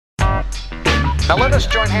Now let us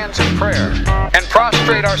join hands in prayer and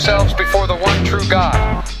prostrate ourselves before the one true God.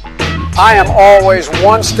 I am always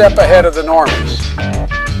one step ahead of the normies.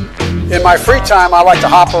 In my free time, I like to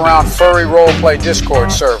hop around furry roleplay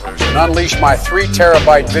Discord servers and unleash my 3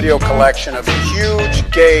 terabyte video collection of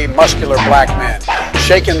huge, gay, muscular black men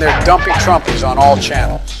shaking their dumpy trumpies on all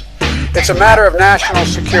channels. It's a matter of national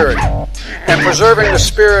security and preserving the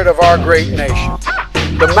spirit of our great nation.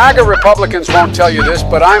 The MAGA Republicans won't tell you this,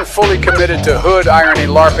 but I'm fully committed to hood irony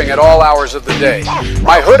LARPing at all hours of the day.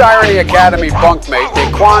 My Hood Irony Academy bunkmate,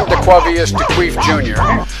 Daquan DeQuavius DeQueef Jr.,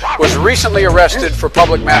 was recently arrested for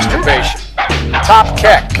public masturbation. Top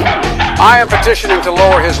Keck. I am petitioning to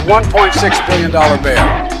lower his $1.6 billion bail.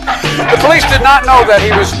 The police did not know that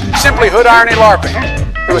he was simply Hood Irony LARPing.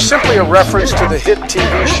 It was simply a reference to the hit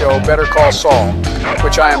TV show Better Call Saul,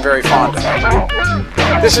 which I am very fond of.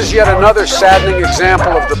 This is yet another saddening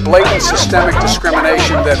example of the blatant systemic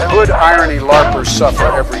discrimination that Hood Irony LARPers suffer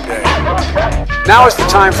every day. Now is the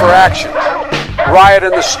time for action. Riot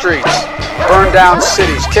in the streets, burn down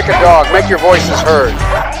cities, kick a dog, make your voices heard.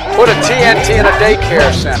 Put a TNT in a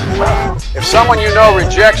daycare center. If someone you know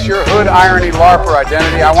rejects your Hood Irony LARPer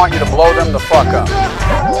identity, I want you to blow them the fuck up.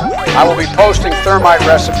 I will be posting thermite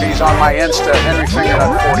recipes on my Insta, Henry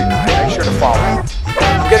Fingernut 49. Make sure to follow me.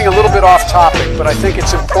 I'm getting a little bit off topic, but I think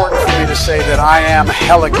it's important for me to say that I am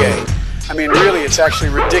hella gay. I mean, really, it's actually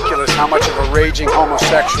ridiculous how much of a raging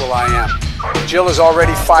homosexual I am. Jill is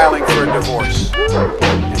already filing for a divorce,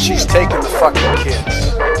 and she's taking the fucking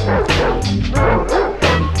kids.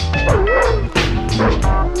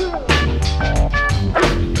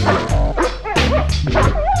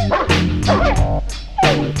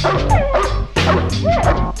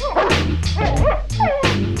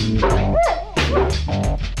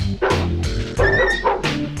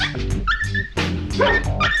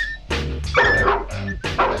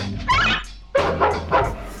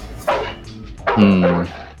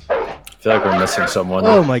 I feel like we're missing someone.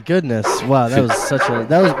 Oh my goodness! Wow, that was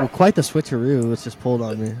quite the switcheroo. It's just pulled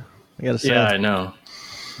on me. I gotta say. Yeah, I know.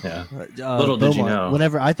 Yeah. Little did you know.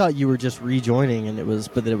 Whenever I thought you were just rejoining, and it was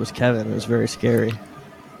Kevin. It was very scary.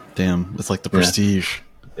 Damn, it's like the Prestige.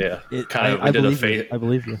 Yeah, I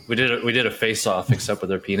believe you. We did a face-off, except with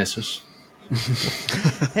their penises.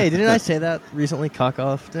 Hey, didn't I say that recently? Cock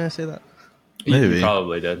off. Didn't I say that? Maybe. You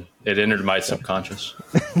probably did. It entered my subconscious.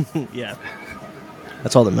 Yeah.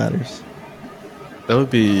 That's all that matters. That'd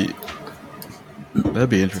be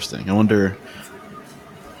interesting. I wonder.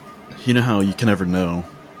 You know how you can never know,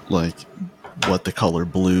 like, what the color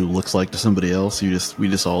blue looks like to somebody else. We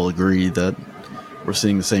just all agree that we're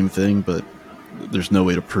seeing the same thing, but there's no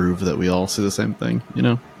way to prove that we all see the same thing. You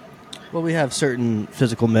know. Well, we have certain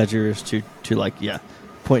physical measures to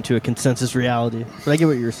point to a consensus reality. But I get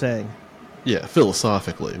what you're saying. Yeah,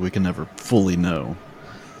 philosophically, we can never fully know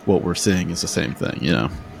what we're seeing is the same thing, you know?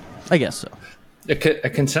 I guess so. A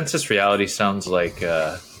consensus reality sounds like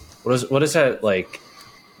what is that like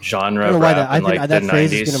genre? I don't know why that. I think that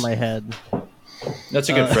phrase 90s? is getting in my head. That's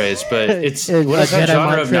a good phrase, but it's what is that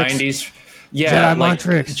genre of 90s? Yeah, Jedi like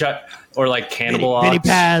Montrix. Or like Cannibal Benny Ox,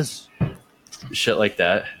 Paz, shit like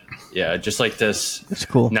that. Yeah, just like this. That's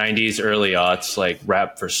cool. 90s early aughts like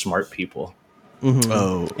rap for smart people. Mm-hmm.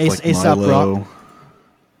 Oh, like Milo. Rock.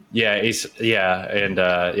 Yeah, and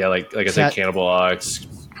like I said, Cannibal Ox,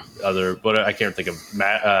 I can't think of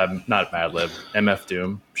not Madlib, MF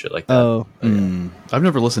Doom, shit like that. Oh, I've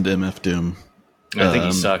never listened to MF Doom. I think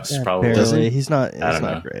he sucks. Probably barely. He's not. I don't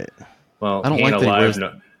know. Great. Well, I don't like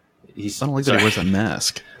that he wears a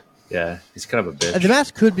mask. Yeah, he's kind of a bitch. The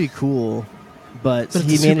mask could be cool, but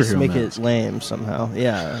he managed to make it lame somehow.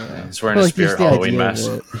 Yeah. He's wearing a Spirit Halloween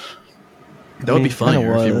mask. That would be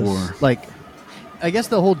funnier if you wore. Like, I guess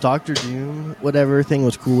the whole Doctor Doom, whatever thing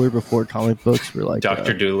was cooler before comic books were like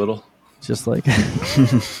Doctor Doolittle. Just like that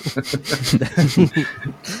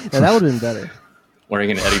would have been better.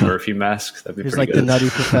 Wearing an Eddie Murphy mask, that'd be He's pretty like good. the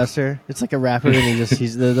Nutty Professor. It's like a rapper, and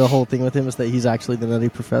he's the whole thing with him is that he's actually the Nutty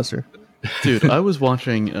Professor. Dude, I was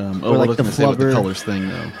watching. What I was going to say about the colors thing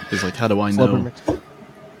though is like, how do I know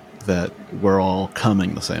that we're all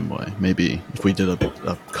coming the same way? Maybe if we did a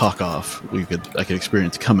cock off, I could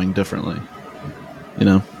experience coming differently. You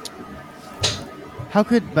know?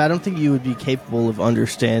 But I don't think you would be capable of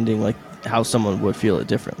understanding like how someone would feel it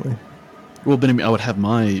differently. Well, but I mean, I would have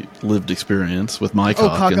my lived experience with my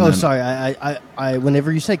cock. Sorry. I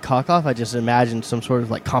whenever you say cock off, I just imagined some sort of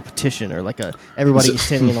like competition or like everybody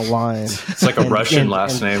standing in a line. It's like a Russian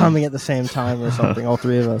last name coming at the same time or something. All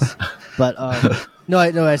three of us. But no,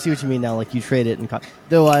 I see what you mean now. Like you trade it in cock.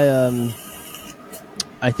 Though I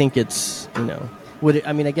think it's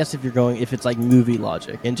I guess if it's like movie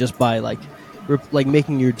logic and just by like like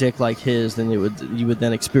making your dick like his, then you would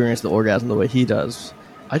then experience the orgasm the way he does.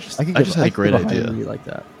 I just had a great idea. Like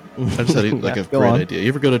that. I just had a great idea. You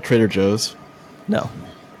ever go to Trader Joe's? No.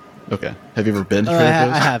 Okay. Have you ever been to Oh, Trader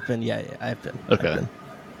Joe's? I have been. Yeah, I have been. Okay.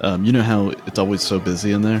 You know how it's always so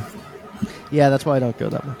busy in there? Yeah, that's why I don't go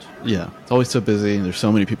that much. Yeah, it's always so busy, and there's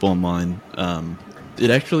so many people in line. It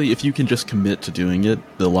actually, if you can just commit to doing it,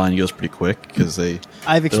 the line goes pretty quick because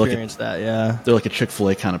I've experienced that. Yeah, they're like a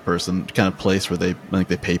Chick-fil-A kind of place where I think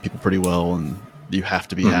they pay people pretty well, and you have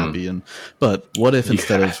to be happy. But what if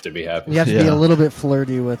instead you of have to be happy, you have to be a little bit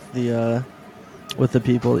flirty with the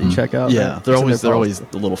people that you check out. Yeah, right? they're always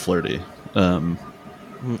a little flirty.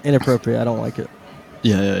 Inappropriate. I don't like it.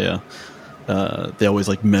 Yeah. They always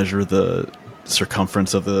like measure the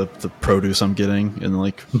circumference of the produce I'm getting and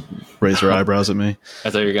like raise their eyebrows at me. I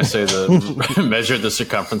thought you were gonna say measure the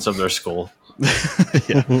circumference of their skull.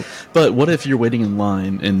 Yeah. But what if you're waiting in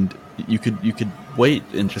line and you could wait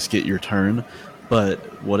and just get your turn, but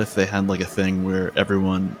what if they had like a thing where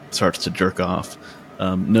everyone starts to jerk off?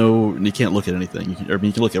 No, you can't look at anything. You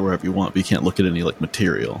can look at wherever you want, but you can't look at any like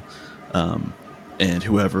material. And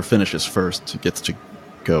whoever finishes first gets to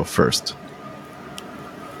go first.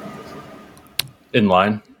 In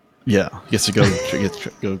line? Yeah, gets to go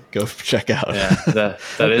check out. Yeah,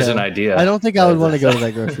 that is an idea. I don't think I would want to go to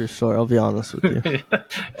that grocery store. I'll be honest with you.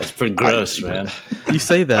 That's pretty gross, man. You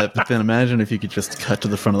say that, but then imagine if you could just cut to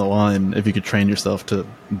the front of the line. If you could train yourself to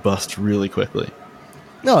bust really quickly.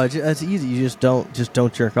 No, it's easy. You just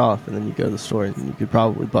don't jerk off, and then you go to the store, and you could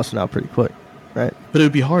probably bust it out pretty quick, right? But it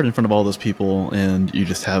would be hard in front of all those people, and you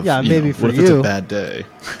just have maybe for what if you. it's a bad day?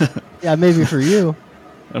 Yeah, maybe for you.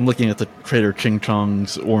 I'm looking at the Trader Ching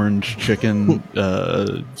Chong's orange chicken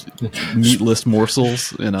meatless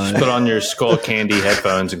morsels, and I put on your Skull Candy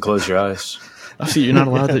headphones and close your eyes. I see you're not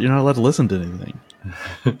allowed to listen to anything,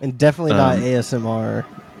 and definitely not ASMR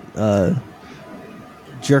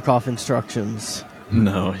jerk off instructions.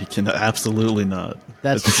 No, he can absolutely not.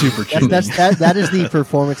 That's super cheating. That is the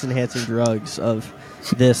performance enhancing drugs of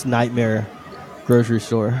this nightmare grocery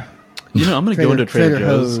store. You know, I'm going to go into Trader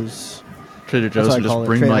Joe's. Hose. Trader Joe's and just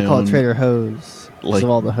bring my own. I call it Trader Hose because of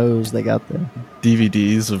all the hose they got there.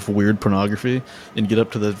 DVDs of weird pornography, and get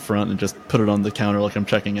up to the front and just put it on the counter like I'm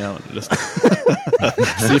checking out, and just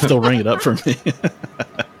see if they'll ring it up for me.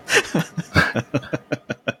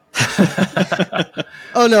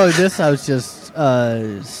 Oh no! This I was just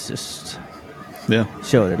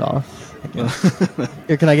showing it off.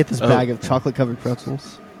 Here, can I get this bag of chocolate covered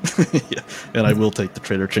pretzels? Yeah, and I will take the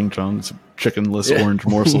Trader Ching Chong's chickenless orange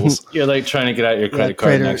morsels. You're like trying to get out your credit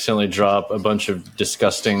card and accidentally drop a bunch of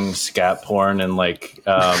disgusting scat porn and like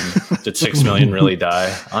did 6 million really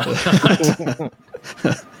die?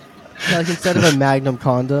 Like instead of a Magnum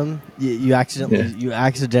condom, you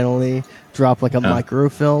accidentally drop like a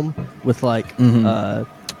microfilm with like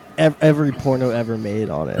every porno ever made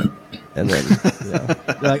on it, and then you're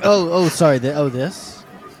like, oh, sorry, this.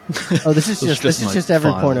 Oh, this is just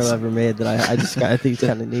every porno ever made that I think it's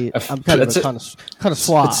kind of neat. I'm kind of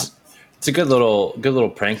suave. It's a good little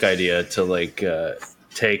prank idea to like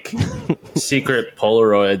take secret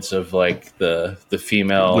Polaroids of like the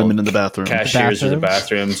female women in the bathroom cashiers or the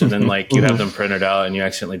bathrooms, and then like you have them printed out and you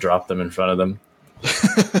accidentally drop them in front of them.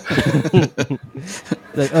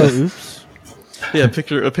 Like, oh, oops. Yeah,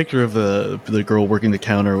 a picture of the girl working the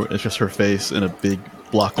counter. It's just her face in a big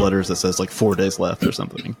block letters that says like 4 days left or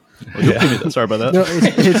something. Like, give me that. Sorry about that. No,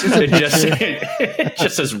 it's just it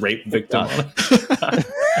just says rape victim.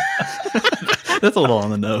 That's a little on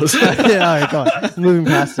the nose. Yeah, all right, go on. Moving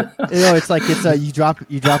past it. It's like you drop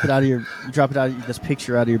it out of this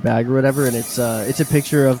picture out of your bag or whatever, and it's a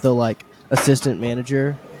picture of the like assistant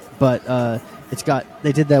manager, but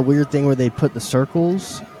they did that weird thing where they put the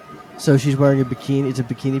circles. So she's wearing a bikini. It's a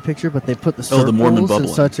bikini picture, but they put the circles the Mormon bubbling.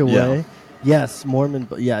 in such a way. Yes, Mormon.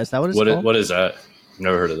 Yeah, is that what it's called? What is that? I've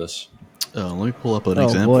never heard of this. Let me pull up an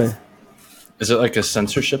example. Oh boy, is it like a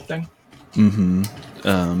censorship thing? Mm-hmm.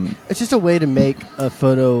 It's just a way to make a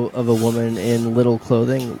photo of a woman in little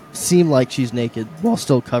clothing seem like she's naked while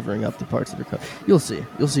still covering up the parts of her coat. You'll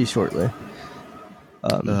see shortly.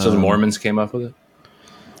 So the Mormons came up with it?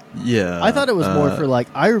 Yeah. I thought it was more for like,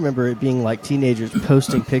 I remember it being like teenagers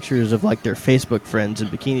posting pictures of like their Facebook friends in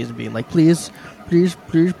bikinis and being like, please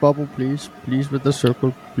bubble, please with the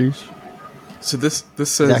circle, please. So this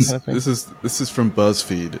says kind of thing. this is from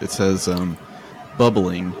BuzzFeed. It says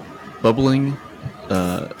bubbling,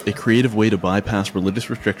 a creative way to bypass religious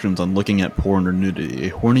restrictions on looking at porn or nudity. A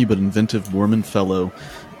horny but inventive Mormon fellow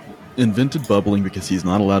invented bubbling because he's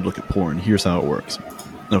not allowed to look at porn. Here's how it works.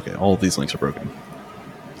 Okay, all of these links are broken.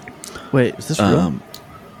 Wait, is this real?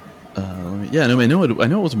 Yeah, no, I know it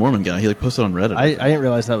was a Mormon guy. He like posted on Reddit. I didn't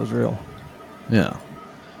realize that was real. Yeah.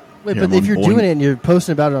 Wait, Yeah, but if you're Boing. doing it and you're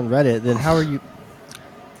posting about it on Reddit, then how are you?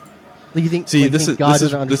 Like, you think? See, like, this think is- God this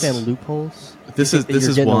is- doesn't this- understand loopholes. This You is think that this you're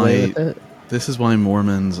is getting away why with it? this is why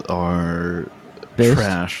Mormons are Based?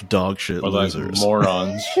 trash, dog shit Or like losers.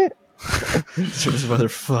 morons. This is why they're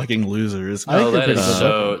fucking losers. I think Oh, they're that pretty is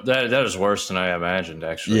good. that is worse than I imagined.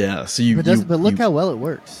 Actually, Yeah, so you, But look you how well it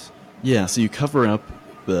works. yeah, so you cover up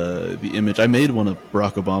the image. I made one of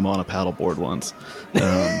Barack Obama on a paddleboard once. Did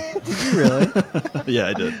you really? Yeah,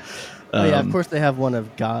 I did. Oh yeah, of course they have one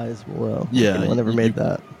of guys below. Yeah, no one ever you- made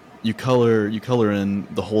that. You color in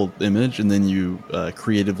the whole image, and then you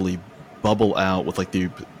creatively bubble out with like the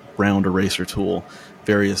round eraser tool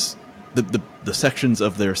various the sections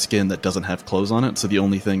of their skin that doesn't have clothes on it. So the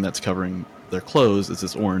only thing that's covering their clothes is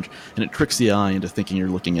this orange, and it tricks the eye into thinking you're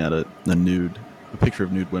looking at a picture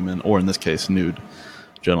of nude women, or in this case, nude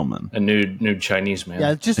gentlemen. a nude Chinese man.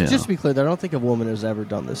 Yeah, just Yeah. to be clear, I don't think a woman has ever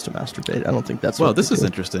done this to masturbate. I don't think that's. Well, what this they is do.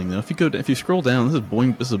 interesting though. If you scroll down, this is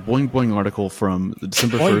a Boing Boing article from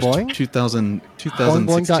December Boing 1st, Boing?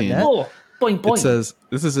 2016. Boing.net? Oh, boing boing. It says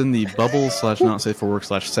this is in the bubble/not safe for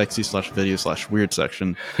work/sexy/video/weird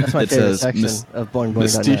section. That's my it favorite says section of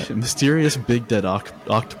boingboing.net. mysterious big dead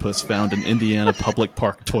octopus found in Indiana public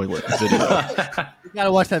park toilet video. You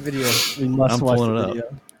gotta watch that video. We must I'm watch pulling the it up.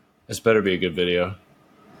 video. This better be a good video.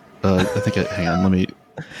 I think hang on, let me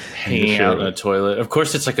Hanging share out in it. a toilet. Of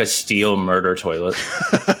course, it's like a steel murder toilet.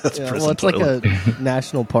 Yeah, prison well, it's like toilet. a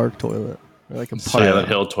national park toilet, or like a park. Silent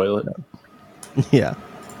Hill toilet. Yeah.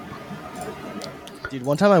 Dude,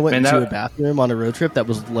 one time I went Man, into that- a bathroom on a road trip that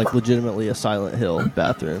was like legitimately a Silent Hill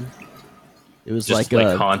bathroom. It was Just like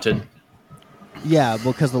like haunted. yeah,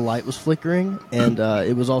 because the light was flickering, and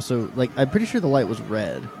it was also like I'm pretty sure the light was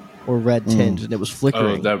red or red tinged, and it was Oh,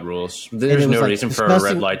 flickering. that rules. And There's it was, no like, reason for a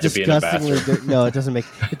red light to be in a disgustingly bathroom. No, it doesn't make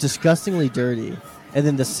it's disgustingly dirty. And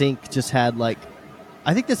then the sink just had like,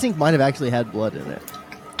 I think the sink might have actually had blood in it.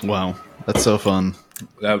 Wow, that's so fun.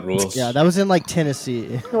 That rules. Yeah, that was in like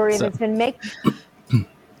Tennessee. Story So, that's been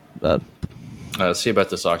Let's see about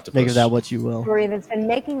this octopus. make of that what you will. story that's been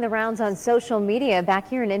making the rounds on social media back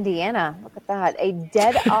here in Indiana. Look at that. A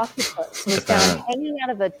dead octopus was found hanging out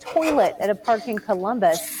of a toilet at a park in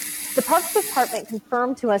Columbus. The Parks Department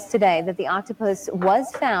confirmed to us today that the octopus was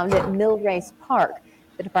found at Millrace Park.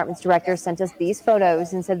 The department's director sent us these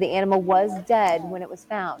photos and said the animal was dead when it was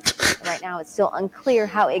found. Right now, it's still unclear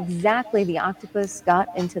how exactly the octopus got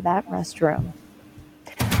into that restroom.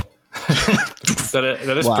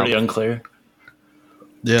 That is Wow. pretty unclear.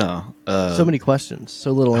 Yeah. So many questions,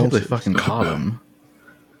 so little I hope they answers. fucking caught him.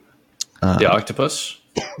 The octopus.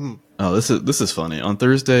 Oh, this is funny. On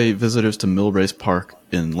Thursday, visitors to Millrace Park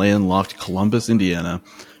in landlocked Columbus, Indiana,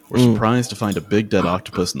 were surprised to find a big dead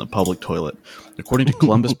octopus in the public toilet. According to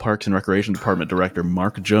Columbus Parks and Recreation Department Director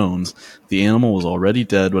Mark Jones, the animal was already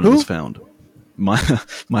dead when it was found. My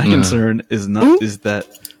concern is that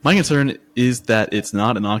it's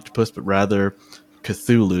not an octopus, but rather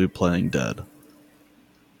Cthulhu playing dead.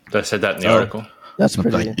 I said that in the article. That's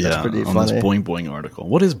pretty. Like, That's pretty on funny. this Boing Boing article.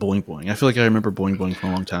 What is Boing Boing? I feel like I remember Boing Boing from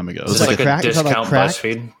a long time ago. It was It's like like, a, a Is that like discount crack?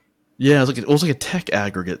 BuzzFeed. yeah, it was like a tech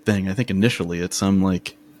aggregate thing. I think initially it's some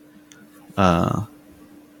like,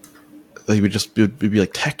 it would be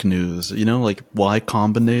like tech news, like Y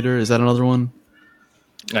Combinator. Is that another one?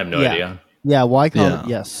 I have no Yeah. idea. Yeah, why Yeah.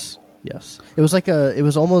 Yes. It was like it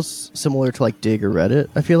was almost similar to like Dig or Reddit,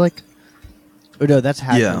 I feel like. Or no, that's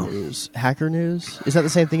Hacker Yeah. News. Hacker News? Is that the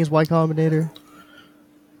same thing as Y Combinator?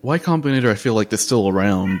 Y Combinator, I feel like it's still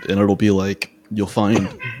around, and it'll be like you'll find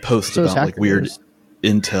posts So is about like Hacker weird News.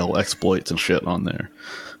 Intel exploits and shit on there,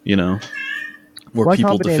 where Y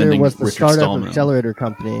people Combinator defending was the Richard startup Stallman. accelerator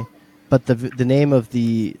company, but the name of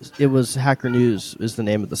it was Hacker News is the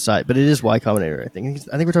name of the site, but it is Y Combinator. I think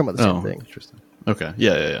we're talking about the same Oh, thing. interesting. Okay,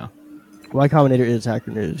 yeah. Y Combinator is Hacker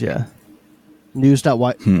News. Yeah,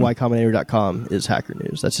 news.ycombinator.com is Hacker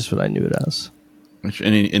News. That's just what I knew it as.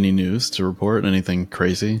 Any news to report? Anything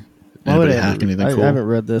crazy? Why would Anybody I hack anything I cool? haven't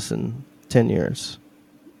read this in 10 years.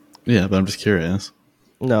 Yeah, but I'm just curious.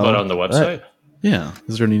 No, But on the website? Yeah,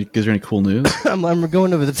 is there any cool news? I'm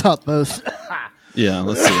going over the top post. Yeah,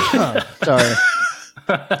 let's see. Sorry.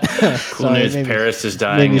 Cool Sorry, news. maybe- Paris is Made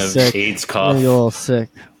dying me of sick. AIDS Made cough. me a little sick.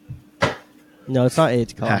 No, it's not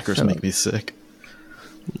AIDS cough. Hackers Shut make up. me sick.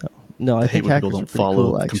 No, I I hate think when hackers people are don't pretty follow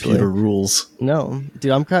cool, actually. computer rules. No,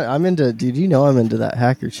 dude, I'm into. Dude, you know I'm into that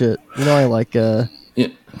hacker shit. You know I like. Yeah.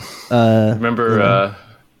 Remember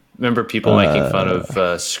remember people making fun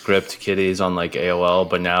of script kiddies on like AOL,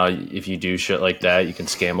 but now if you do shit like that, you can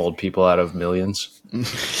scam old people out of millions.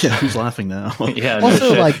 Yeah, who's laughing now? Yeah, no Also,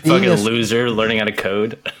 shit. like, Fucking being a- loser learning how to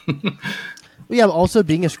code. Yeah, also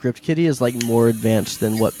being a script kiddie is like more advanced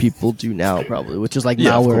than what people do now, probably, which is like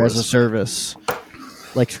Yeah, of malware as course. a service.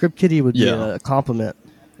 Like script kiddie would be Yeah. a compliment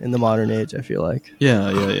in the modern age. I feel like.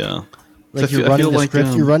 Yeah. Like So you're running the like,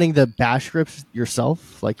 scripts, you're running the bash scripts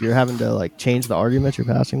yourself. Like you're having to like change the arguments you're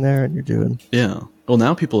passing there, and you're doing. Yeah. Well,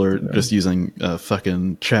 now people are just using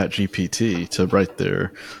fucking Chat GPT to write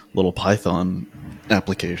their little Python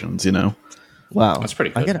applications. You know. Wow, That's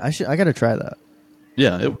pretty good. I gotta try that.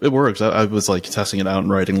 Yeah, it works. I was like testing it out and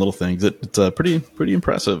writing little things. It's pretty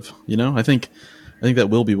impressive. You know, I think that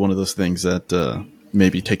will be one of those things that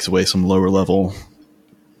maybe takes away some lower level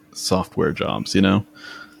software jobs. You know.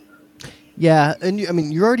 Yeah, and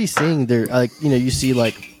you're already seeing there, like you see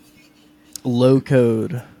like low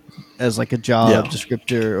code as like a job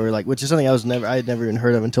descriptor, or like, which is something I had never even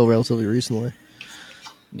heard of until relatively recently.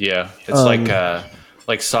 Yeah, it's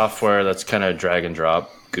like software that's kind of drag and drop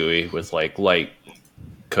GUI with like light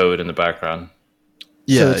code in the background.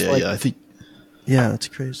 Yeah, it's like- I think. Yeah, that's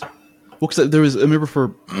crazy. Well, because I remember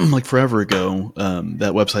for like forever ago,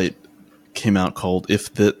 that website came out called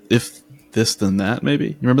If This Then That. Maybe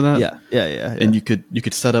you remember that? Yeah. And you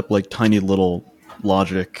could set up like tiny little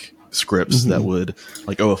logic scripts that would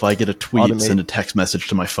like, if I get a tweet, Automate. send a text message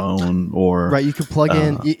to my phone, or Right, you could plug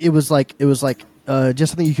in. It was like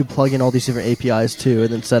just something you could plug in all these different APIs to, and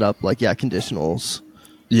then set up like conditionals.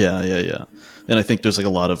 Yeah. And I think there's like a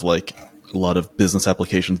lot of business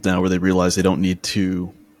applications now where they realize they don't need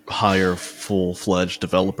to hire full-fledged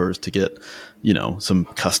developers to get, some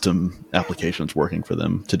custom applications working for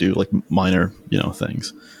them to do like minor,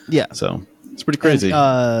 things. Yeah. So it's pretty crazy.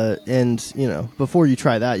 And before you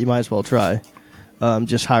try that, you might as well try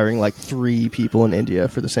just hiring like 3 people in India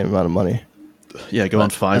for the same amount of money. Yeah, go on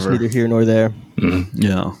That's Fiverr. neither here nor there.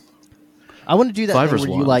 Yeah. I want to do that thing Fiverr's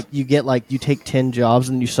where you take 10 jobs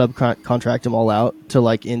and you subcontract them all out to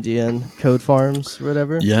like Indian code farms or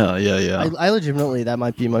whatever. Yeah. I legitimately, that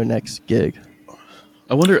might be my next gig.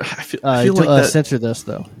 I wonder. I feel like that. Censor this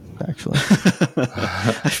though. Actually,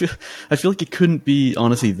 I feel like it couldn't be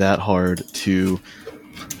honestly that hard to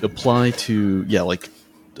apply to like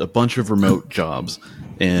a bunch of remote jobs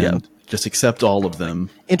and just accept all of them.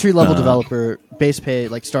 entry level developer, base pay,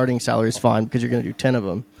 like starting salary is fine because you're going to do 10 of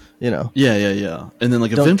them. Yeah. And then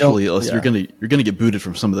like Don't- eventually, don't- you're gonna get booted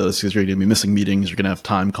from some of those because you're gonna be missing meetings. You're gonna have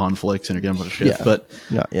time conflicts, and you're gonna have a bunch of shit.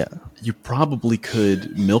 Yeah. But you probably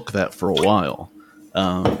could milk that for a while,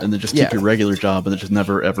 and then just keep Yeah. your regular job, and then just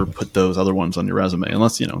never ever put those other ones on your resume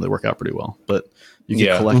unless they work out pretty well. But you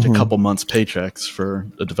can collect a couple months' paychecks for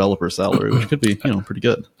a developer salary, which could be pretty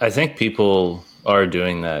good. I think people are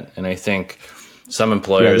doing that, and I think some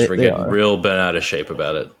employers were they getting are. real bent out of shape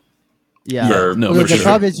about it. Yeah. For- no, Well, for the sure.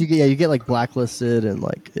 problem is you get like blacklisted and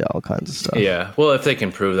like all kinds of stuff. Yeah, well, if they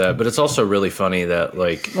can prove that, but it's also really funny that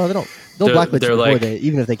like No, they don't. They'll They're- blacklist they're you before like-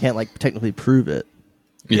 even if they can't like technically prove it.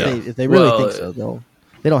 Yeah, If they really Well, think so,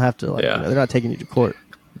 they don't have to. Like, yeah. they're not taking you to court.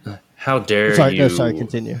 how dare Sorry, you? no, sorry.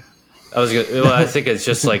 Continue. I think it's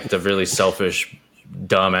just like the really selfish,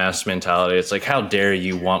 dumbass mentality. It's like, how dare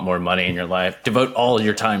you want more money in your life? Devote all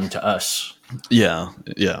your time to us. yeah.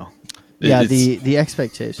 Yeah, It's- the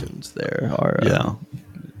expectations there are. yeah.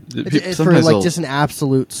 It's for Sometimes like they'll- just an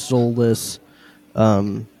absolute soulless.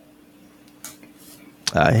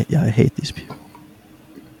 I hate these people.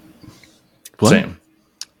 What? Same.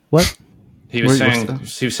 What? He was What's saying that?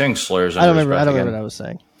 he was saying slurs. I don't under his remember. I breath don't again. remember what I was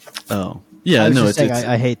saying. Oh, yeah. I was No, just saying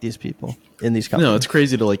I hate these people in these companies. No, it's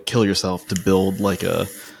crazy to like kill yourself to build like a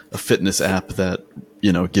fitness app that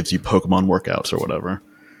gives you Pokemon workouts or whatever,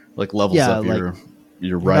 like levels up like, your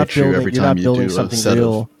You're ride not shoe building, every you're time not you building do a something set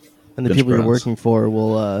real, of and the bench people you're press. working for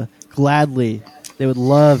will gladly. They would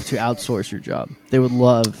love to outsource your job. They would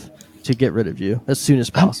love to get rid of you as soon as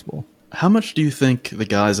possible. How much do you think the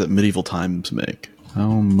guys at Medieval Times make? How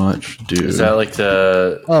much do? Is that like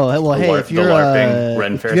the? Oh well, the hey, LARP- if you're the LARPing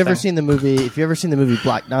Ren if Fair you've ever thing? seen the movie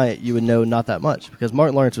Black Knight, you would know not that much because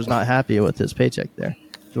Martin Lawrence was not happy with his paycheck there.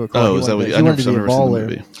 If you recall, Oh, he is that wanted what? to- I he never, wanted to I've be a never seen the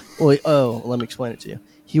baller. movie. Well, let me explain it to you.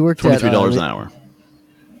 He worked at $23 an hour.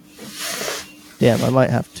 Damn, I might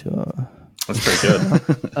have to. That's pretty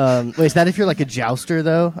good. Wait, is that if you're like a jouster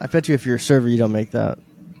though? I bet you if you're a server, you don't make that.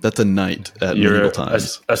 That's a night at You're Medieval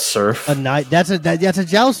Times. a serf. A knight. That's a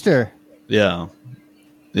jouster. Yeah.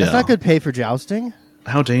 That's not good pay for jousting.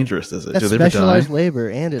 How dangerous is it? That's Do they ever specialized die? labor,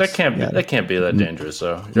 and it's, That can't be. yeah. That can't be that dangerous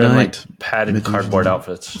though. You're in like Night. padded Medieval. cardboard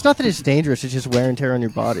outfits. It's not that it's dangerous; it's just wear and tear on your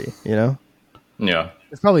body. You know. Yeah.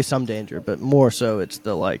 There's probably some danger, but more so it's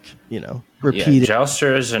the Yeah, repeated.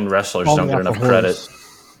 jousters and wrestlers don't falling get off enough a horse.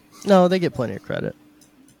 credit. No, they get plenty of credit.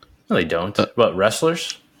 No, they don't. But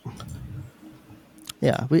wrestlers?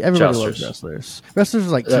 Yeah, everybody loves Jousters. wrestlers. Wrestlers are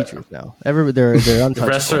like teachers now. They're untouchable.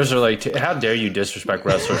 Wrestlers are like, how dare you disrespect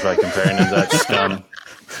wrestlers by comparing them to that scum?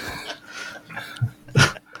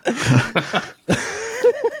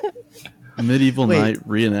 A medieval Wait. knight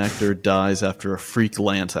reenactor dies after a freak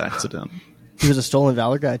Lance accident. He was a stolen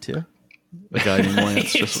valor guy too. A guy named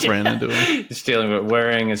Lance just ran into him. He's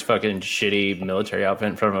wearing his fucking shitty military outfit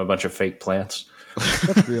in front of a bunch of fake plants.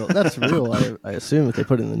 That's real. That's real. I assume if they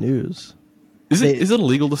put it in the news. Is it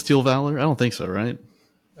illegal to steal valor? I don't think so, right?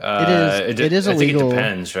 It is I think it illegal.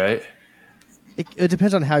 depends, right? It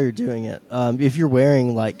depends on how you're doing it. If you're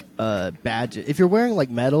wearing badges, if you're wearing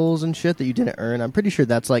medals and shit that you didn't earn, I'm pretty sure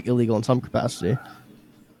that's illegal in some capacity.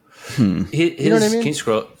 You know what I mean? Can you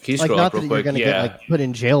scroll Not up that real you're quick? gonna Yeah. get put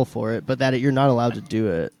in jail for it, but that you're not allowed to do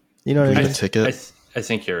it. You know what I Get mean? a ticket. I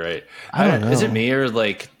think you're right. I don't Is know. it me or the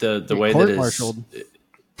way that Court-martialed.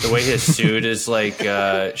 the way his suit is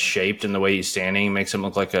shaped and the way he's standing makes him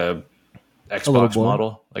look like a little Xbox boy.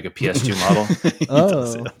 model, like a PS2 model.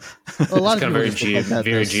 Oh, well, a lot It's of kind of people very just look like that,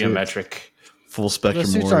 very those suits. geometric. Full Those spectrum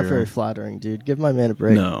suits warrior. aren't very flattering, dude. Give my man a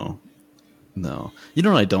break. No. You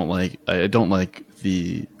know what I don't like? I don't like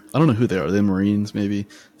I don't know who they are. The Marines, maybe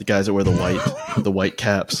the guys that wear the white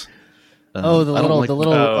caps. Oh, the I don't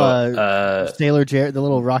little Sailor Jerry, the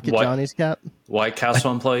little Rocket What? Johnny's cap. White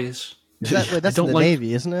Castle employees. That's don't the like-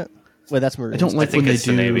 Navy, isn't it? Wait, that's Marines. I don't like think when they it's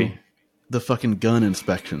the do Navy. the fucking gun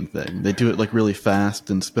inspection thing. They do it really fast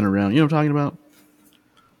and spin around. You know what I'm talking about?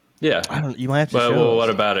 Yeah. I don't. You might have to But show. well, us. what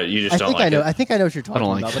about it? You just I don't think like I know. it. I think I know what you're talking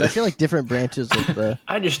don't like about, it. but I feel like different branches of the.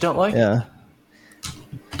 I just don't like it. Yeah,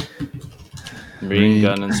 Marine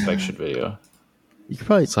gun inspection video. you could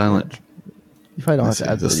probably Silent. You probably don't have Let's to see,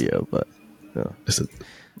 add the this- video, but. Yeah. Is it?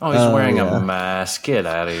 Oh, he's wearing yeah. a mask. Get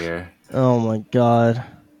out of here. Oh my god.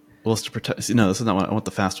 Well, it's to protect. No, this is not what I want.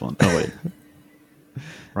 The fast one. Oh wait. They're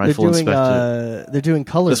Rifle doing. inspector. They're doing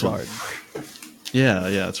color This one. guard.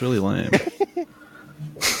 Yeah, it's really lame.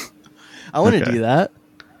 I want to Okay. do that.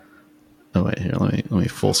 Oh wait, here. Let me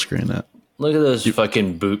full screen that. Look at those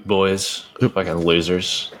fucking boot boys. Fucking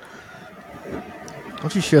losers. Why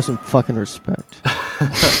don't you show some fucking respect?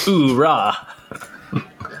 Hoorah!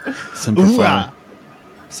 Simplify.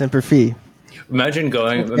 Semper Fi. Imagine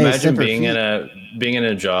Hey, imagine Semper being Fi. in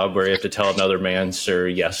a job where you have to tell another man, sir,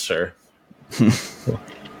 yes, sir.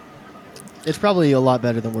 It's probably a lot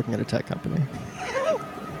better than working at a tech company.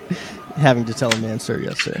 Having to tell a man, sir,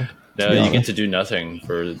 yes, sir. No, Yeah. you get to do nothing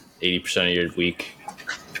for 80% of your week.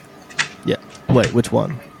 Yeah. Wait, which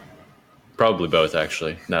one? Probably both,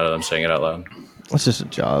 actually, now that I'm saying it out loud. It's just a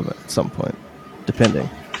job at some point, depending.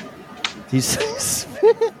 He's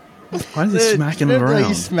Why is he smacking it around?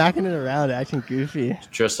 He's smacking it around, acting goofy.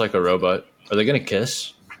 Just like a robot. Are they going to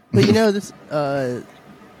kiss? But you know, this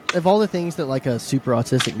of all the things that a super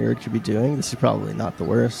autistic nerd could be doing, this is probably not the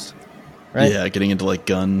worst, right? Yeah, getting into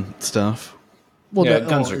gun stuff. Well, Yeah,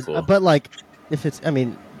 guns are cool. But if it's,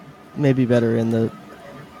 maybe better in the.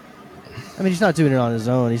 He's not doing it on his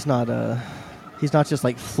own. He's not just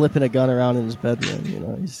flipping a gun around in his bedroom. You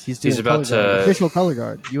know, he's doing about color guard, to- official color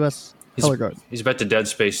guard, U.S. color guard. He's about to Dead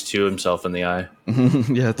Space 2 himself in the eye.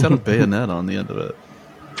 Yeah, it's got a bayonet on the end of it.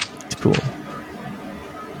 It's cool.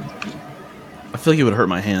 I feel like it would hurt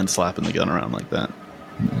my hand slapping the gun around like that.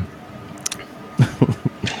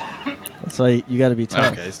 That's why you got to be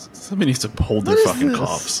tough. Okay, somebody needs to hold their What is fucking this?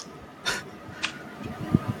 coughs.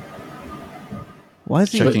 Why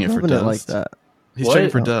is he Checking it for rubbing it dust. like that? He's What? checking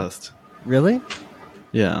for dust. Really?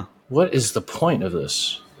 Yeah. What is the point of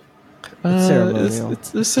this? Ceremonial.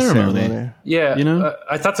 It's a ceremony. Yeah, You know?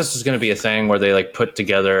 I thought this was going to be a thing where they put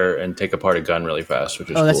together and take apart a gun really fast,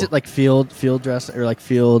 which is Oh, that's cool. it. Field dress or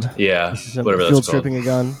field. Yeah, Some- whatever field that's called. stripping a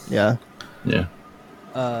gun. Yeah. Yeah.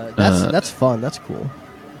 That's fun. That's cool.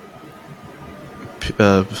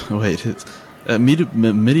 Wait. A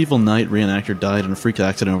medieval knight reenactor died in a freak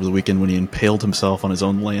accident over the weekend when he impaled himself on his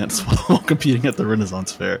own lance while competing at the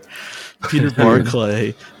Renaissance Fair. Peter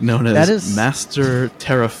Barclay, known That as is- Master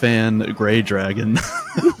Terrafan Grey Dragon,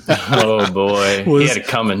 Oh boy, he Was- had it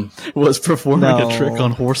coming. was performing No. a trick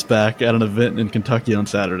on horseback at an event in Kentucky on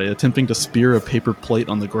Saturday, attempting to spear a paper plate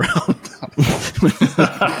on the ground.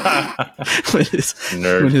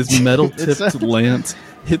 Nerd. when his metal-tipped lance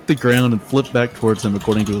hit the ground and flipped back towards him,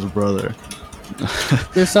 according to his brother.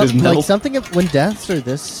 There's something metal- like something when deaths are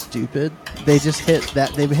this stupid, they just hit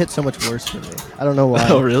that. They hit so much worse for me. I don't know why.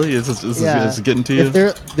 Oh, really? Is it getting to you? If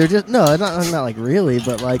they're just no, not really,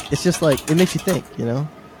 but it's just it makes you think, you know.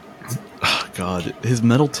 God, his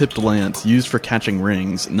metal-tipped lance, used for catching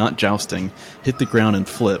rings, not jousting, hit the ground and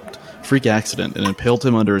flipped. Freak accident, and impaled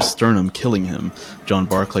him under his sternum, killing him, John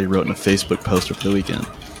Barclay wrote in a Facebook post over the weekend.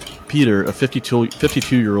 Peter, a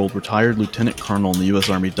 52-year-old retired lieutenant colonel in the U.S.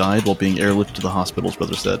 Army, died while being airlifted to the hospital, his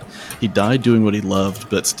brother said. He died doing what he loved,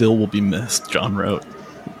 but still will be missed, John wrote.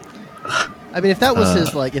 I mean, if that was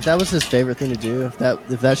if that was his favorite thing to do, if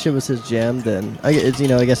that shit was his jam, then I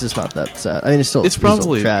guess it's not that sad. I mean, it's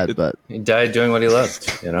probably sad, but he died doing what he loved.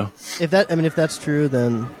 If that's true,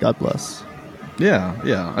 then God bless.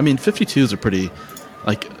 Yeah. I mean, 52s are pretty.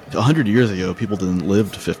 Like 100 years ago, people didn't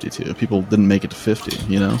live to 52. People didn't make it to 50.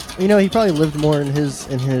 He probably lived more in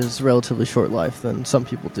his relatively short life than some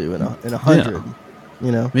people do in 100.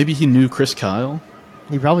 Yeah. Maybe he knew Chris Kyle.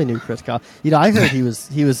 He probably knew Chris Kyle. I heard he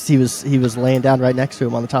was laying down right next to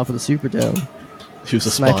him on the top of the Superdome. He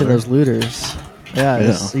was sniping those looters. Yeah.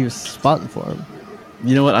 He was spotting for him.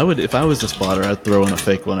 You know what? if I was a spotter, I'd throw in a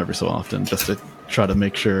fake one every so often just to try to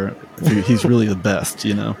make sure he's really the best.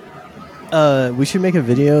 We should make a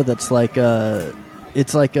video that's like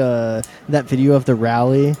it's like that video of the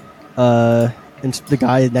rally, and the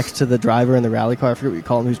guy next to the driver in the rally car, I forget what you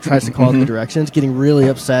call him, who tries to call him the directions, getting really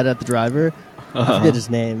upset at the driver. I forget his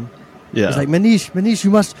name. Yeah, he's like, Manish, you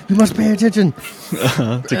must pay attention.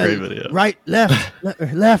 It's a great video. Right, left,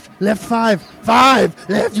 five,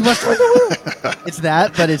 left. You must turn the wheel. It's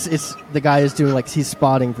that, but it's the guy is doing like he's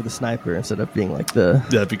spotting for the sniper instead of being like the.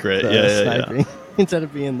 That'd be great. Sniping. Yeah. Instead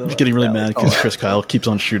of being the. He's getting really mad because Chris Kyle keeps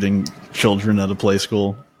on shooting children at a play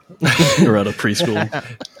school or at a preschool.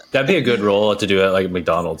 That'd be a good role to do at like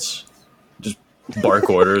McDonald's. Just bark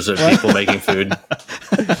orders of people making food.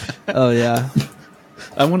 Oh yeah.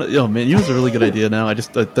 I want to. Man, you know, it's a really good idea. Now, I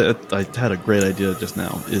had a great idea just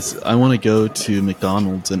now. Is I want to go to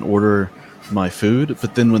McDonald's and order my food,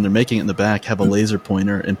 but then when they're making it in the back, have a laser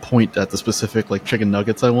pointer and point at the specific like chicken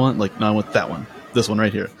nuggets I want. Like, no, I want that one, this one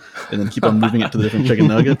right here, and then keep on moving it to the different chicken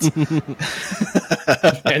nuggets.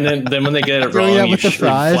 And then when they get it wrong, you should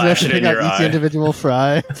flash it in your eye. Each individual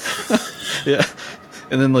fry. Yeah,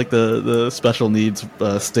 and then like the special needs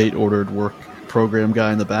state ordered work program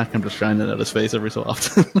guy in the back, I'm just shining it at his face every so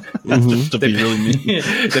often. Just to be really mean.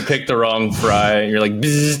 They pick the wrong fry, and you're like,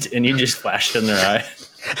 bzzzt, and you just flash it in their eye.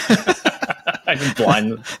 I can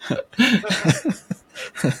blind them.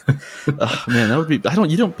 Man, that would be.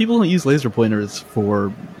 People don't use laser pointers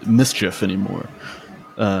for mischief anymore,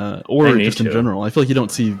 or just in general. I feel like you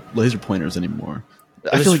don't see laser pointers anymore.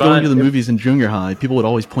 I feel like going to the movies in junior high, people would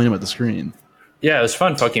always point them at the screen. Yeah, it was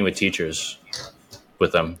fun fucking with teachers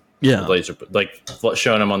with them. Yeah, laser, like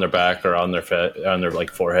showing them on their back or on their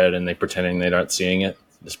like forehead, and they pretending they aren't seeing it,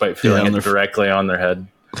 despite feeling it directly on their head.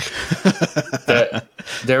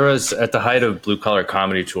 There was at the height of Blue Collar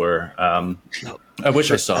Comedy Tour. I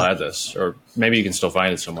wish I still had this, or maybe you can still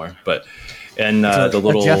find it somewhere. But and the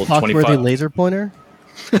little Jeff Foxworthy laser pointer,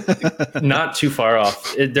 not too far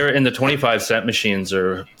off. They're in the 25-cent machines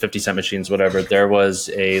or 50-cent machines, whatever. There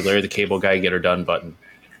was a Larry the Cable Guy "Get Her Done" button.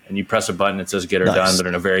 And you press a button, it says "Get Her Done," but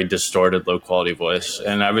in a very distorted, low-quality voice.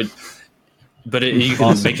 And you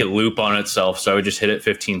can make it loop on itself. So I would just hit it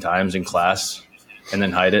 15 times in class, and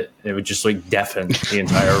then hide it. It would just like deafen the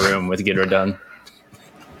entire room with "Get Her Done."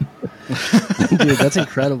 Dude, that's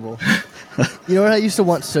incredible. You know what I used to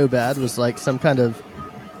want so bad was like some kind of.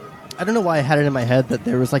 I don't know why I had it in my head that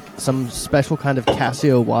there was like some special kind of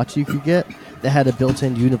Casio watch you could get that had a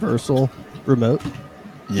built-in universal remote.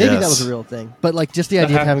 Maybe that was a real thing, but like just the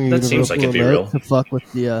idea of having a universal remote to fuck with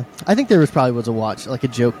the. I think there probably was a watch, like a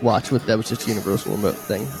joke watch that was just a universal remote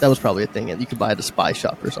thing. That was probably a thing, and you could buy at a spy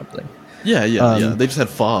shop or something. Yeah. They just had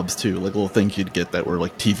fobs too, like little things you'd get that were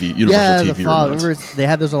like TV, universal TV the fob. remotes. Remember, they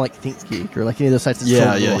had those on like ThinkGeek or like any of those sites that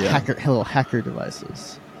sold little hacker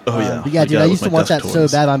devices. Oh yeah, but yeah, dude, I used to want that so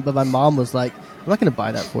bad, but my mom was like, "I'm not going to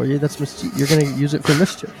buy that for you. That's you're going to use it for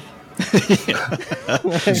mischief."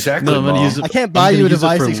 Exactly. No, I can't buy you a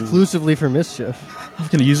device exclusively for mischief. I'm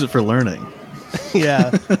going to use it for learning. Yeah.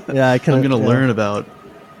 I'm going to learn about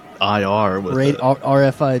IR with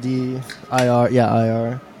RFID, IR. Yeah,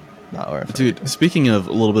 IR. Not RFID. Dude, speaking of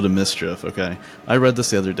a little bit of mischief, okay, I read this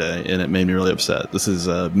the other day and it made me really upset. This is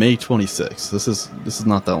May 26th. This is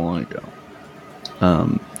not that long ago.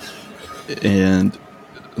 And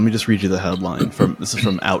let me just read you the headline this is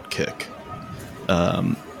from Outkick.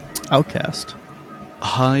 Outcast.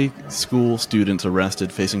 High school students arrested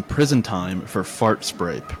facing prison time for fart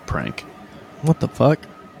spray prank. What the fuck?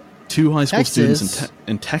 2 high school students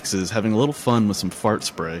in Texas having a little fun with some fart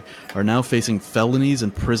spray are now facing felonies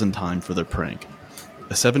and prison time for their prank.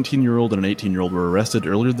 A 17-year-old and an 18-year-old were arrested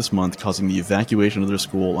earlier this month, causing the evacuation of their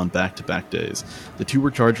school on back-to-back days. The two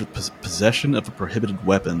were charged with possession of a prohibited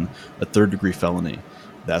weapon, a third-degree felony.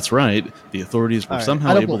 That's right. The authorities were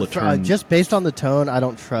somehow able to turn... just based on the tone, I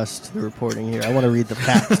don't trust the reporting here. I want to read the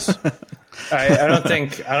facts. I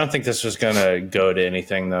don't think this was gonna go to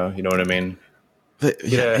anything, though. You know what I mean?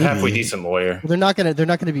 Halfway decent lawyer. Well, they're not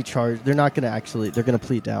gonna be charged. They're not gonna actually. They're gonna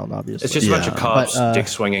plead down. Obviously, it's just a bunch of cops dick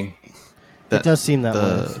swinging. It does seem that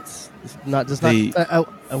way. It's not just not.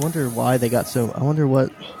 I wonder why they got so. I wonder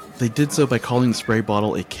what they did so by calling the spray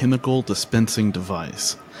bottle a chemical dispensing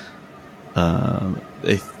device.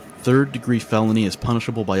 A third-degree felony is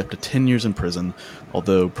punishable by up to 10 years in prison,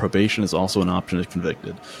 although probation is also an option if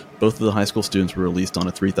convicted. Both of the high school students were released on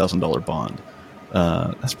a $3,000 bond.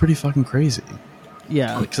 That's pretty fucking crazy.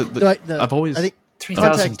 Yeah, I've always... I think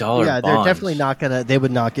 $3,000 Yeah, they're definitely not gonna. They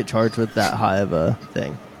would not get charged with that high of a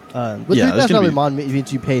thing. With $3,000 bond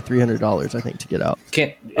means you pay $300, I think, to get out.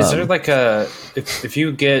 Is there like a if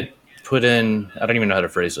you get put in? I don't even know how to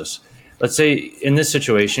phrase this. Let's say in this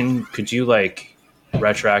situation, could you like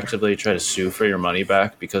retroactively try to sue for your money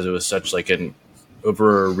back because it was such like an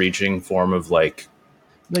overreaching form of like?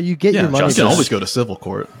 No, you get your money. You can always go to civil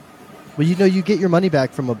court. Well, you get your money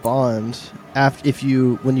back from a bond after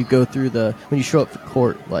when you show up for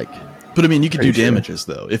court, like. But I mean, you could do damages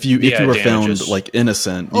though. If you were found like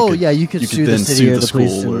innocent. You could sue the city or the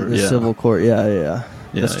police in the civil court. Yeah.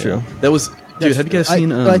 That's true. That was, dude. Have you guys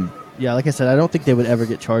seen? Like I said, I don't think they would ever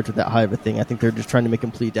get charged with that high of a thing. I think they're just trying to make them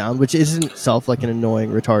plead down, which is in itself like an annoying,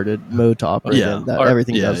 retarded mode to operate in. That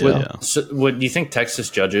everything does. So, do you think Texas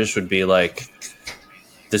judges would be like,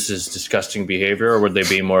 this is disgusting behavior, or would they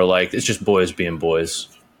be more like, it's just boys being boys?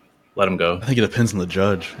 Let them go. I think it depends on the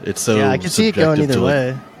judge. It's so I can see it going either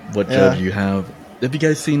way. What judge you have? Have you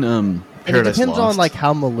guys seen Paradise Lost? It depends on like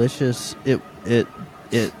how malicious it.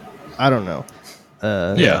 I don't know.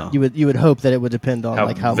 You would hope that it would depend on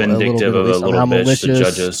how vindictive of a little bitch the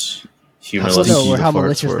judge's humility, or how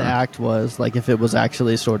malicious the act was. Like if it was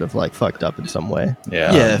actually sort of like fucked up in some way.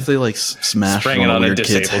 Yeah. If they like smash it on a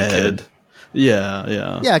kid's head. Kid.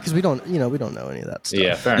 Yeah. Because we don't know any of that stuff.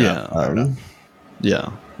 Yeah, fair enough.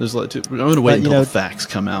 Yeah. There's like I'm going to wait until the facts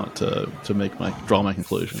come out to draw my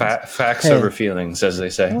conclusions. Facts over feelings, as they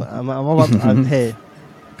say. I'm all about. Hey,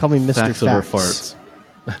 call me Mr. Facts. Over farts.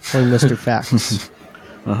 Call me Mr. Facts.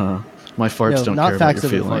 My farts don't care about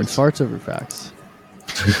your feelings. Farts over facts.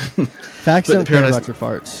 Facts don't care about your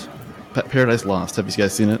farts. Paradise Lost. Have you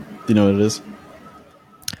guys seen it? Do you know what it is?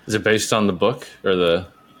 Is it based on the book or the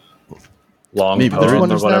long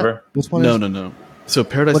poem or whatever? No. So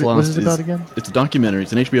Paradise Lost what is it about again? It's a documentary.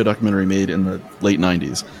 It's an HBO documentary made in the late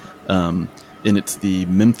 90s. And it's the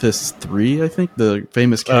Memphis 3, I think, the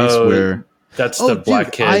famous case where... That's the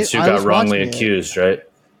black kids who got wrongly accused, right?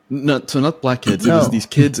 No, so not black kids. It was these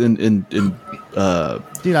kids in dude,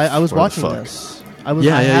 I was watching this. I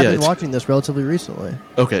have been watching this relatively recently.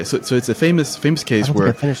 Okay, so it's a famous case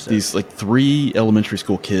where these like 3 elementary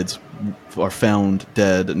school kids are found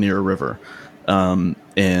dead near a river.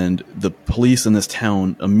 And the police in this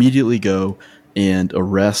town immediately go and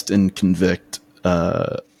arrest and convict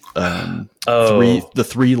the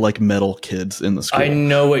 3 like metal kids in the school. I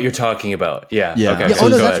know what you're talking about. Yeah. Okay. So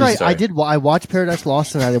that's right. Sorry. I watched Paradise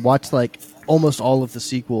Lost and I watched like almost all of the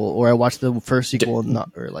sequel, or I watched the first sequel Did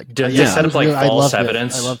they set up like false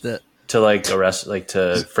evidence? I loved it. To like arrest, like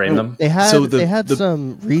to frame them. They had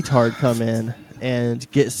some retard come in and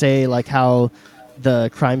say like how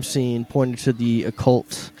the crime scene pointed to the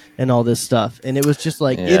occult and all this stuff, and it was just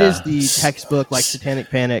like it is the textbook like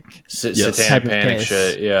Satanic Panic, Satanic Panic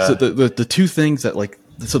shit. Yeah. So the 2 things that like,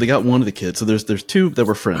 so they got one of the kids. So there's 2 that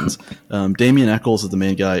were friends. Damien Eccles is the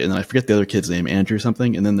main guy, and then I forget the other kid's name, Andrew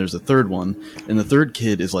something. And then there's a third one, and the third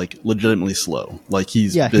kid is like legitimately slow. Like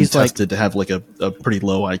he's been tested to have like a pretty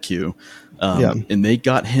low IQ. And they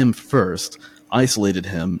got him first, isolated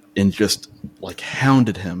him, and just like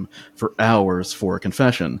hounded him for hours for a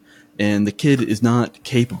confession. And the kid is not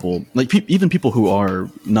capable. Like even people who are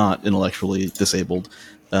not intellectually disabled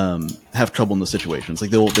have trouble in those situations. Like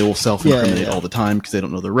they will self-incriminate all the time because they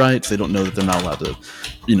don't know their rights. They don't know that they're not allowed to,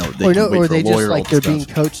 or they just like they're being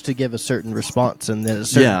coached to give a certain response, and then at a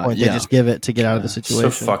certain point they just give it to get out of the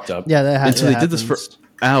situation. So fucked up. Yeah, and so they did this for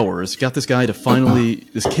hours. Got this guy to finally,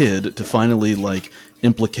 like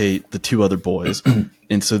implicate the 2 other boys,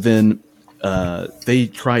 and so then they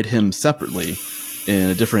tried him separately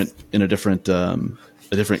in a different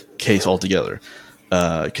case altogether.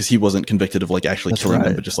 Because he wasn't convicted of like actually killing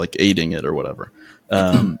them, but just like aiding it or whatever.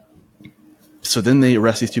 So then they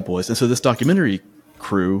arrest these 2 boys, and so this documentary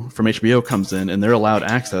crew from HBO comes in, and they're allowed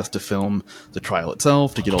access to film the trial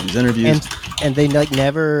itself, to get all these interviews. And they like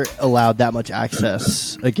never allowed that much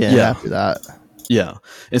access again after that. Yeah, and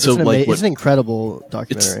it's so it's an incredible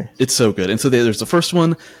documentary. It's so good. And so there's the first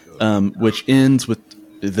one, which ends with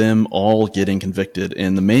them all getting convicted,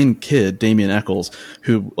 and the main kid, Damien Eccles,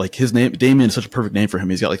 who like his name, Damien is such a perfect name for him.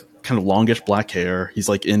 He's got like kind of longish black hair. He's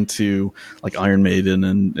like into like Iron Maiden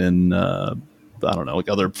and I don't know, like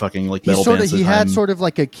other fucking like metal bands. He had sort of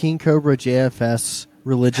like a King Cobra JFS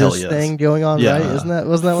religious thing going on, right? Wasn't that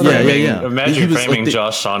what? Yeah. Imagine framing like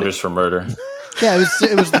Josh Saunders for murder. Yeah,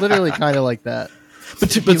 it was literally kind of like that.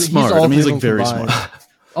 But smart. I mean, he's like very smart.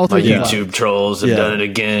 My YouTube trolls have done it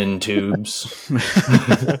again, tubes.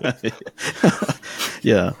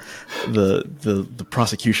 Yeah. The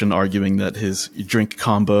prosecution arguing that his drink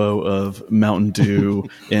combo of Mountain Dew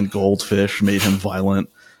and Goldfish made him violent.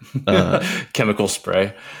 Chemical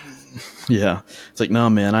spray. Yeah. It's like, no,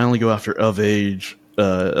 man, I only go after of age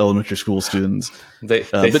elementary school students. They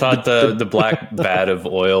thought the black vat of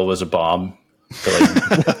oil was a bomb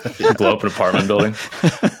to like blow up an apartment building.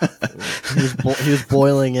 He was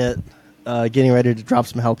boiling it, getting ready to drop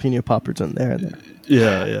some jalapeno poppers in there.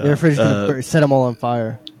 Yeah. They're afraid to set them all on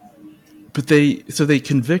fire. But they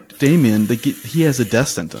convict Damien. He has a death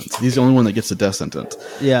sentence. He's the only one that gets a death sentence.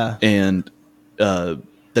 Yeah. And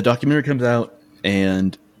the documentary comes out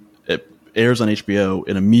and it airs on HBO,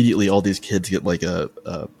 and immediately all these kids get like a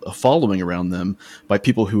following around them by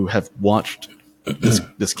people who have watched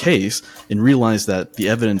this case and realize that the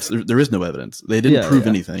evidence there is no evidence. They didn't prove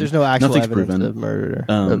anything. There's no actual Nothing's evidence proven. of murder.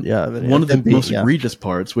 One of the most egregious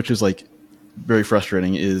parts, which is like very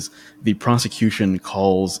frustrating, is the prosecution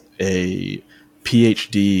calls a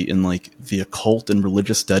PhD in like the occult and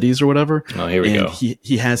religious studies or whatever. Oh, here we go.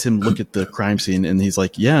 He has him look at the crime scene, and he's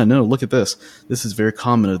like, "Yeah, no, look at this. This is very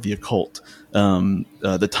common of the occult.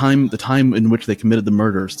 The time in which they committed the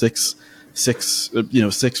murder,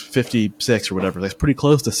 656 or whatever. That's pretty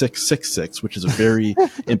close to 666, which is a very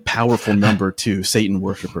powerful number to Satan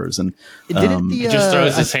worshippers." And he just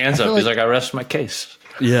throws his hands up. He's like, "I rest my case."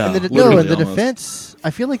 Yeah, and the defense. I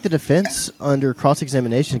feel like the defense under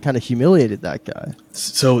cross-examination kind of humiliated that guy.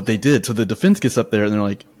 So they did. So the defense gets up there and they're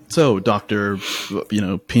like, "So, Dr.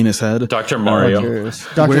 Penis Head, Dr. Mario,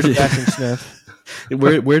 Dr. Sebastian Smith,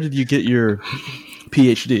 where did you get your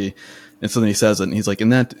PhD?" And so then he says it, and he's like,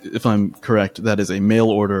 "And that, if I'm correct, that is a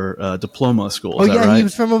mail order diploma school." Is that right? He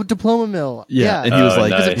was from a diploma mill. Yeah. And he was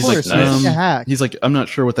like, nice. he's like, "I'm not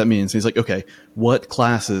sure what that means." He's like, "Okay, what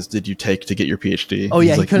classes did you take to get your PhD?" Oh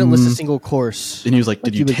yeah, he like, couldn't list a single course. And he was like,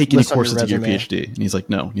 "Did you take any courses to get your PhD?" And he's like,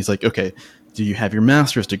 "No." And he's like, "Okay, do you have your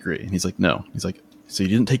master's degree?" And he's like, "No." He's like, "So you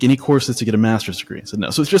didn't take any courses to get a master's degree?" I said,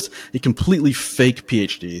 "No." So it's just a completely fake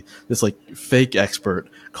PhD. This like fake expert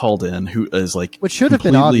called in who is like, which should have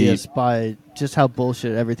been obvious by just how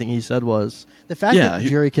bullshit everything he said was. The fact that the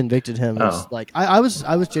jury convicted him was like, I was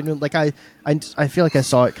genuine. Like I feel like I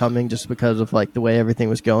saw it coming just because of like the way everything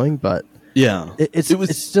was going, but. Yeah,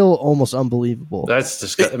 it's still almost unbelievable. That's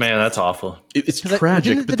disgusting, man. That's awful. It's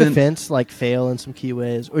tragic. Didn't the defense like fail in some key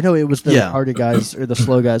ways? Or no, it was the harder guys or the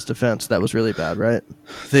slow guys' defense that was really bad, right?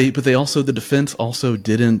 The defense also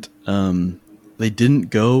didn't. They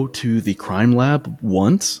didn't go to the crime lab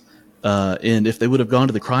once. And if they would have gone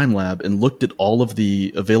to the crime lab and looked at all of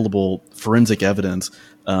the available forensic evidence,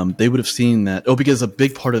 they would have seen that. Because a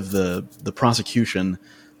big part of the prosecution,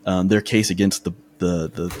 their case against the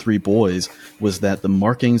three boys was that the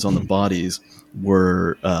markings on the bodies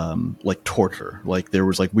were like torture. Like there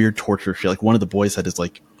was like weird torture shit. Like one of the boys had his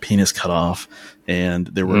like penis cut off, and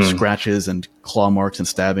there were scratches and claw marks and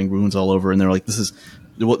stabbing wounds all over. And they're like, this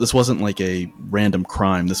wasn't like a random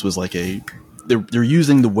crime. This was like they're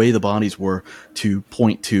using the way the bodies were to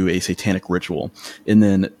point to a satanic ritual. And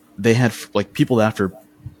then they had like people after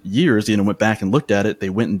years, went back and looked at it.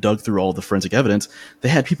 They went and dug through all the forensic evidence. They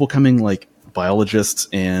had people coming like biologists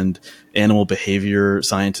and animal behavior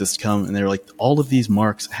scientists come, and they were like, all of these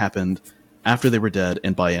marks happened after they were dead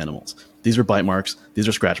and by animals. These are bite marks. These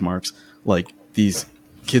are scratch marks. Like these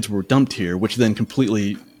kids were dumped here, which then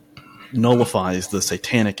completely nullifies the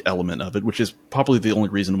satanic element of it, which is probably the only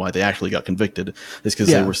reason why they actually got convicted, is because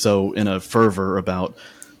they were so in a fervor about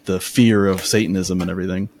the fear of Satanism and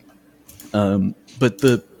everything. So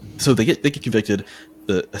they get convicted.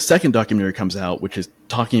 A second documentary comes out, which is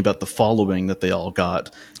talking about the following that they all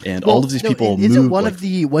got, and all of these people moved.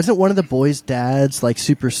 Wasn't one of the boys' dads like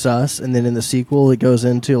super sus, and then in the sequel it goes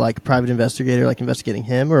into like private investigator like investigating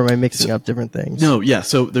him, or am I mixing up different things? No, yeah.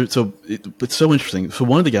 So it's so interesting. So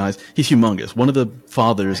one of the guys, he's humongous. One of the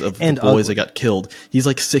fathers of the boys that got killed, he's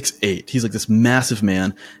like 6'8". He's like this massive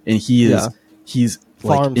man, and he's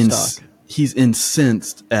farm stock. He's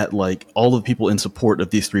incensed at like all of the people in support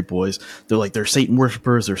of these 3 boys. They're like, they're Satan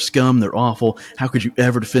worshipers, they're scum, they're awful. How could you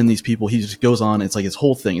ever defend these people? He just goes on. It's like his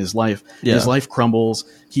whole thing, his life crumbles.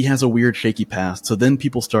 He has a weird shaky past. So then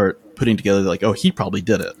people start putting together like, oh, he probably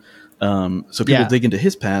did it. So people dig into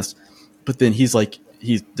his past, but then he's like,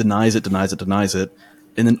 he denies it.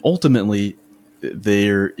 And then ultimately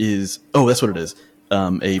there is, that's what it is.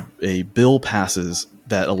 A bill passes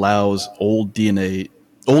that allows old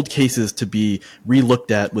cases to be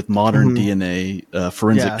re-looked at with modern DNA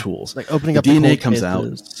forensic tools. Like opening the up DNA the comes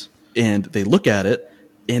out, and they look at it,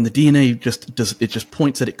 and the DNA just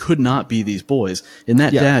points that it could not be these boys. And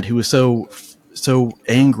that dad, who was so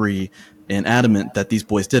angry and adamant that these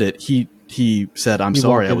boys did it, he said, "I'm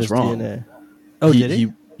sorry, I was wrong." DNA. Oh, did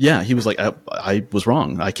he? Yeah, he was like, I was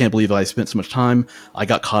wrong. I can't believe I spent so much time. I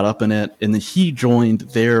got caught up in it. And then he joined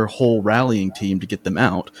their whole rallying team to get them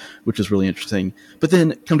out, which is really interesting. But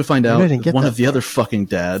then come to find out, one of the other fucking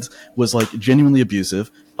dads was like genuinely abusive.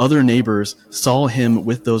 Other neighbors saw him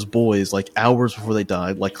with those boys like hours before they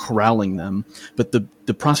died, like corralling them. But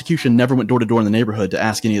the prosecution never went door to door in the neighborhood to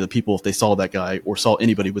ask any of the people if they saw that guy or saw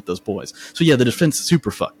anybody with those boys. So yeah, the defense is super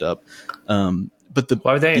fucked up. But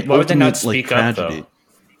why would they not speak up though?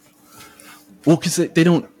 Well, because they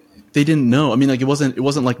didn't know. I mean, like it wasn't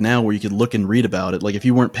like now where you could look and read about it. Like if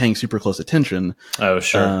you weren't paying super close attention,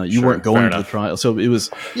 you weren't going to the trial. So it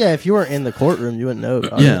was. Yeah, if you weren't in the courtroom, you wouldn't know.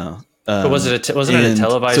 But wasn't it a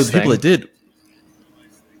televised thing? So the people that did.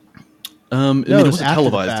 It wasn't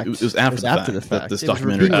televised. It was after the fact. This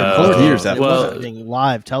documentary years after. It wasn't being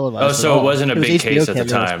live televised. Oh, so it wasn't a big case at the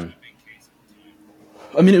time.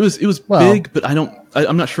 I mean, it was big, but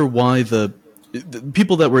I'm not sure why the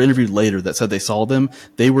people that were interviewed later that said they saw them,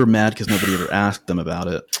 they were mad because nobody ever asked them about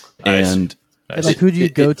it. And like, who do you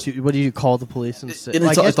go to? What do you call the police and say? And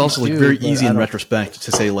it's also like very easy in retrospect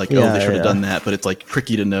to say like, they should have done that, but it's like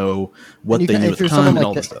tricky to know what they knew at the time and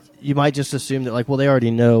all this stuff. You might just assume that like, well, they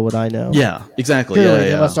already know what I know. Yeah, exactly. Clearly,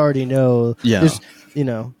 they must already know. Yeah,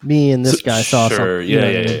 me and this guy saw something.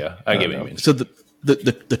 Yeah. I get what you mean. So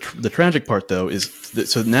the tragic part though is that,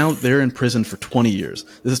 so now they're in prison for 20 years.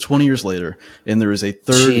 This is 20 years later, and there is a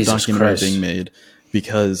third documentary being made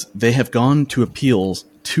because they have gone to appeals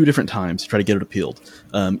 2 different times to try to get it appealed.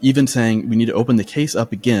 Even saying we need to open the case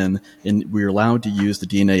up again, and we're allowed to use the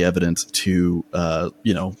DNA evidence to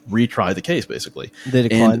retry the case basically. They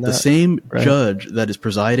declined and the same judge that is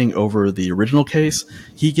presiding over the original case,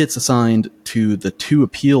 he gets assigned to the 2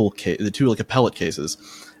 appellate cases,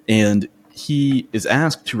 and he is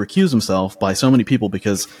asked to recuse himself by so many people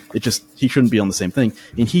because he shouldn't be on the same thing.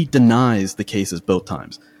 And he denies the cases both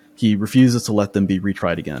times. He refuses to let them be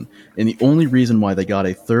retried again. And the only reason why they got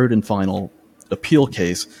a third and final appeal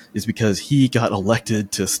case is because he got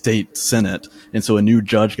elected to state senate. And so a new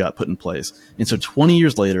judge got put in place. And so 20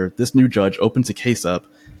 years later, this new judge opens a case up,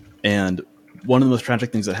 and one of the most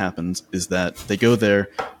tragic things that happens is that they go there,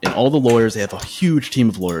 and all the lawyers, they have a huge team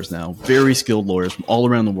of lawyers now, very skilled lawyers from all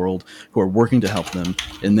around the world who are working to help them.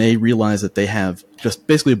 And they realize that they have just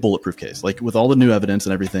basically a bulletproof case. Like with all the new evidence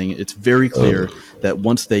and everything, it's very clear that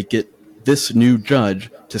once they get this new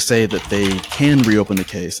judge to say that they can reopen the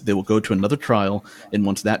case, they will go to another trial. And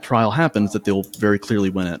once that trial happens, that they'll very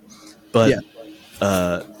clearly win it. But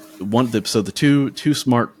so the two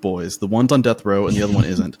smart boys, the one's on death row and the other one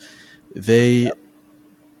isn't. The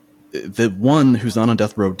one who's not on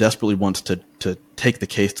death row desperately wants to take the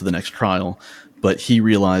case to the next trial, but he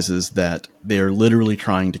realizes that they are literally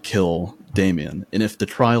trying to kill Damien. And if the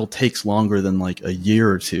trial takes longer than like a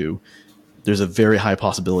year or 2, there's a very high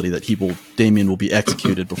possibility that Damien will be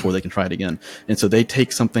executed before they can try it again. And so they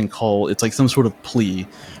take something called, it's like some sort of plea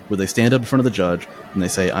where they stand up in front of the judge and they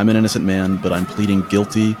say, I'm an innocent man, but I'm pleading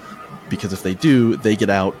guilty, because if they do, they get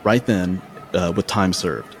out right then with time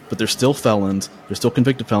served. But they're still felons, they're still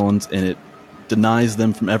convicted felons, and it denies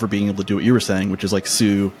them from ever being able to do what you were saying, which is like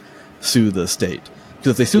sue the state.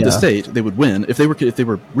 Because if they sued the state, they would win. If they were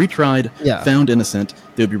retried, found innocent,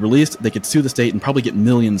 they would be released. They could sue the state and probably get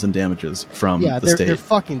millions in damages from the state. They're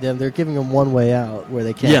fucking them. They're giving them one way out where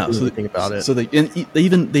they can't do anything about it. So they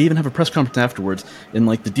even have a press conference afterwards, and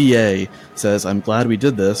like the DA says, "I'm glad we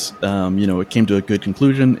did this. It came to a good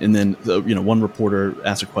conclusion." And then one reporter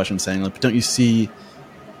asked a question saying, like, "Don't you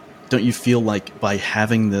feel like by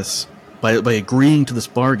having this, by agreeing to this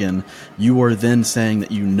bargain, you are then saying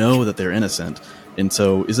that you know that they're innocent? And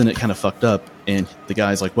so isn't it kind of fucked up?" And the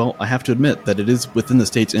guy's like, well, I have to admit that it is within the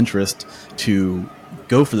state's interest to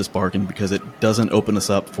go for this bargain because it doesn't open us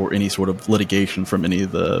up for any sort of litigation from any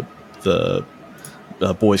of the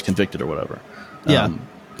boys convicted or whatever. Yeah.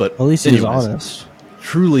 But at least he was honest.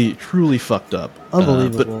 truly, truly fucked up.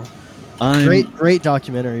 Unbelievable. Great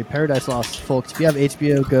documentary, Paradise Lost, folks. If you have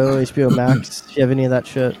HBO Go, HBO Max, if you have any of that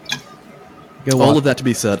shit, go watch. All of that to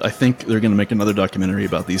be said, I think they're going to make another documentary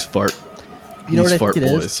about these fart. You know what I think it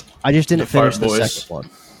boys. is? I just didn't finish the boys. second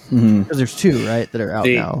one because there's 2, right, that are out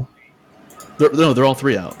now. They're all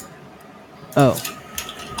 3 out. Oh.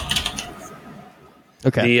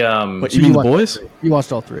 Okay. What, you mean The Boys? You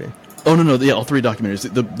watched all 3. Oh no, yeah, all 3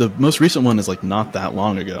 documentaries. The most recent one is like not that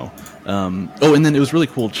long ago. And then it was really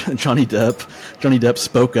cool. Johnny Depp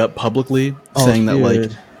spoke up publicly, saying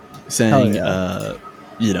that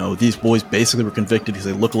these boys basically were convicted because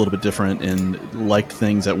they look a little bit different and liked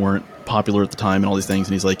things that weren't popular at the time and all these things.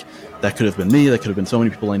 And he's like, that could have been me. That could have been so many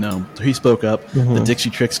people I know. So he spoke up. The Dixie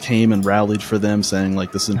Chicks came and rallied for them, saying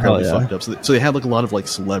like, this is incredibly fucked up. So they had like a lot of like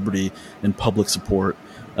celebrity and public support.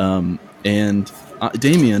 And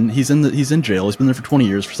Damien, he's in jail. He's been there for 20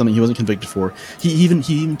 years for something he wasn't convicted for. He even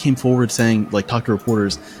came forward saying, like, talked to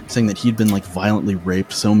reporters, saying that he'd been like violently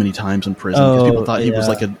raped so many times in prison because people thought he was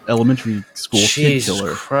like an elementary school kid killer.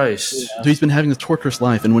 Jesus Christ! So he's been having this torturous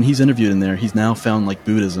life, and when he's interviewed in there, he's now found like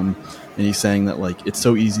Buddhism, and he's saying that like it's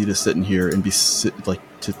so easy to sit in here and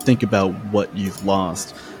to think about what you've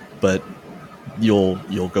lost, but you'll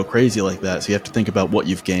go crazy like that. So you have to think about what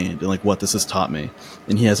you've gained and like what this has taught me.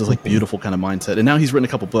 And he has this like beautiful kind of mindset. And now he's written a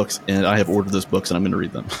couple books, and I have ordered those books, and I'm going to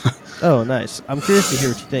read them. Oh, nice. I'm curious to hear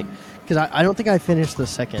what you think, because I don't think I finished the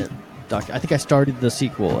second doc. I think I started the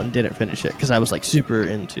sequel and didn't finish it because I was like super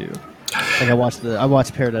into. Like I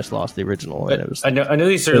watched Paradise Lost, the original, and it was. I know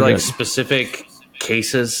these are like specific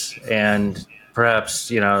cases, and perhaps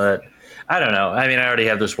that. I don't know. I mean, I already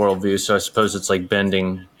have this worldview, so I suppose it's like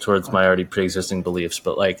bending towards my already pre-existing beliefs.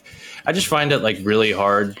 But like, I just find it like really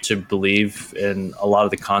hard to believe in a lot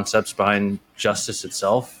of the concepts behind justice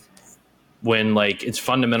itself when like it's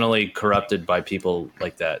fundamentally corrupted by people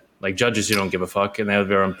like that, like judges who don't give a fuck and they have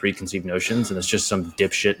their own preconceived notions, and it's just some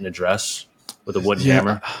dipshit in a dress with a wooden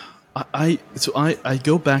hammer. I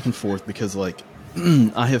go back and forth because like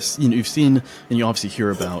I have you've seen and you obviously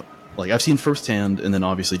hear about, like I've seen firsthand, and then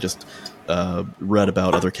obviously just read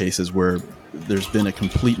about other cases where there's been a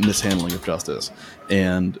complete mishandling of justice,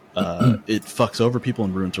 and it fucks over people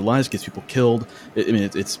and ruins their lives, gets people killed.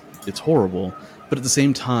 It's horrible. But at the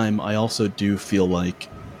same time, I also do feel like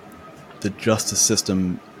the justice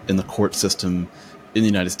system and the court system in the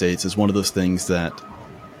United States is one of those things that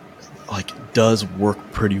like does work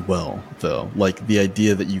pretty well, though. Like the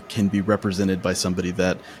idea that you can be represented by somebody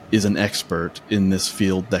that is an expert in this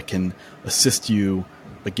field that can assist you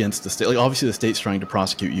against the state. Like obviously the state's trying to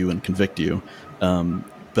prosecute you and convict you,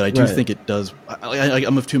 but I do think it does.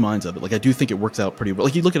 I'm of two minds of it. Like I do think it works out pretty well.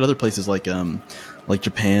 Like you look at other places like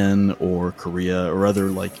Japan or Korea or other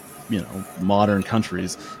like modern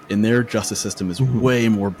countries, and their justice system is way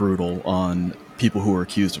more brutal on people who are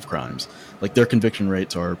accused of crimes. Like their conviction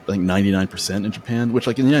rates are I think 99% in Japan, which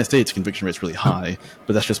like in the United States conviction rate's really high,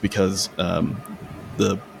 but that's just because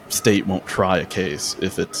the state won't try a case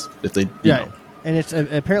if they you know. And it's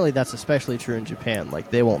apparently that's especially true in Japan. Like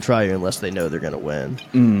they won't try you unless they know they're going to win.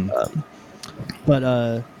 I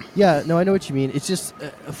know what you mean. It's just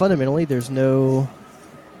fundamentally there's no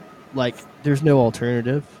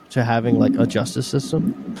alternative to having like a justice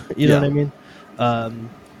system. You know what I mean?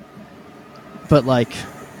 But like,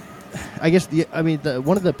 I guess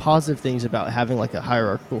one of the positive things about having like a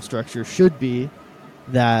hierarchical structure should be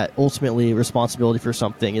that ultimately responsibility for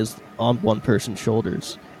something is on one person's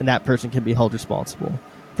shoulders, and that person can be held responsible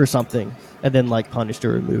for something and then like punished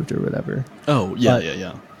or removed or whatever. Oh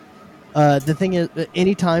yeah, the thing is,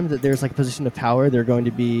 anytime that there's like a position of power,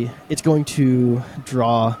 it's going to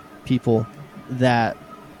draw people that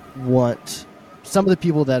want. Some of the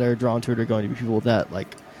people that are drawn to it are going to be people that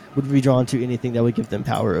like would be drawn to anything that would give them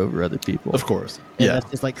power over other people. Of course, and that's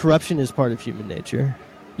just like corruption is part of human nature.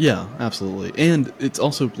 Yeah, absolutely. And it's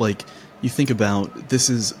also like you think about this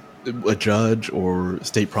is a judge or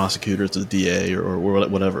state prosecutors, the DA or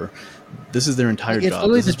whatever. This is their entire job.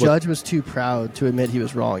 Literally the judge was too proud to admit he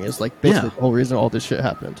was wrong. It's like basically the whole reason all this shit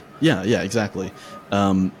happened. Yeah, exactly.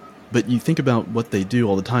 But you think about what they do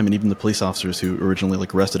all the time, and even the police officers who originally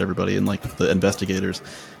like arrested everybody and like the investigators,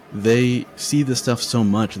 they see this stuff so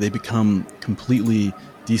much they become completely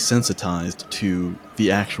desensitized to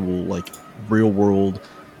the actual like real world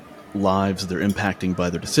lives they're impacting by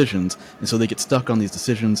their decisions, and so they get stuck on these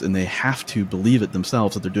decisions and they have to believe it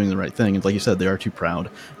themselves that they're doing the right thing. And like you said, they are too proud,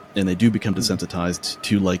 and they do become desensitized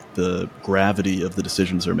to like the gravity of the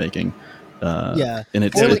decisions they're making. And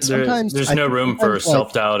it's, Or, like, it's sometimes there's I no think room for sometimes, like-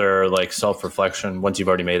 self-doubt or like self-reflection once you've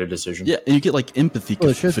already made a decision. yeah, and you get like empathy Well,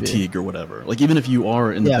 it should be. fatigue or whatever. Like even if you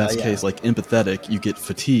are in the Yeah, best yeah. case like empathetic, you get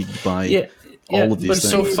fatigued by Yeah, all of these but things.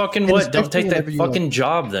 so fucking And what? Don't especially take that whenever you, fucking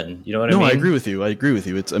job then. You know what I No, mean? I agree with you.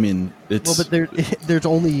 It's Well, but there's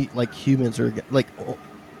only like humans are like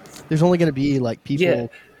there's only going to be like people. Yeah.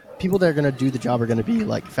 People that are going to do the job are going to be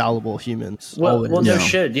like fallible humans. Well, always. no Yeah.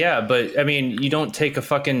 shit, yeah, but I mean, you don't take a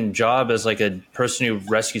fucking job as like a person who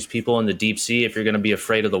rescues people in the deep sea if you're going to be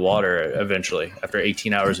afraid of the water eventually after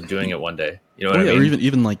 18 hours of doing it one day. You know what I mean? Or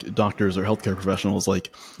even like doctors or healthcare professionals,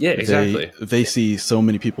 like Yeah, exactly. They see so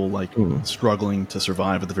many people like struggling to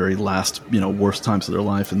survive at the very last, worst times of their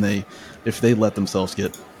life, and if they let themselves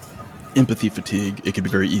get empathy fatigue, it could be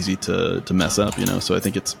very easy to mess up. So I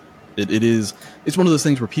think it's one of those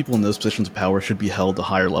things where people in those positions of power should be held to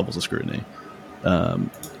higher levels of scrutiny,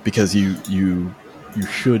 because you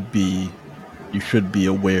should be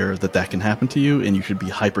aware that can happen to you, and you should be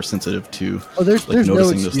hypersensitive to there's no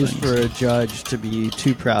noticing those excuse things. for a judge to be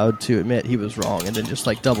too proud to admit he was wrong and then just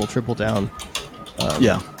like double, triple down.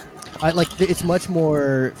 Yeah, It's much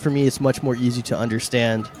more for me. It's much more easy to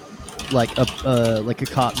understand like a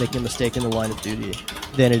cop making a mistake in the line of duty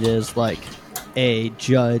than it is like a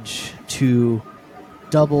judge to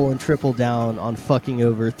double and triple down on fucking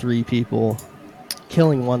over 3 people,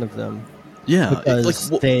 killing one of them. yeah, Because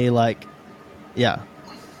they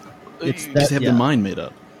it's because they have their mind made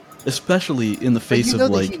up, especially in the face of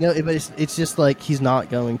like. But it's just like he's not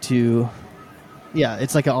going to. Yeah,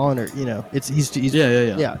 it's like an honor. He's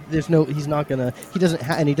Yeah. There's no. He's not gonna. He doesn't.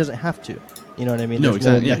 And he doesn't have to. You know what I mean? No, There's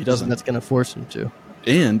exactly. Yeah, he mechanism doesn't. That's gonna force him to.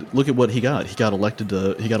 And look at what he got. He got elected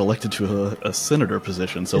to a senator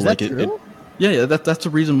position. So Is like that true? that's the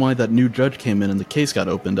reason why that new judge came in and the case got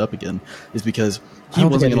opened up again, is because he I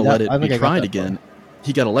don't wasn't think going I to knew let that. I it be think I got tried that again.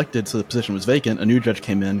 He got elected, so the position was vacant. A new judge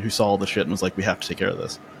came in who saw all the shit and was like, "We have to take care of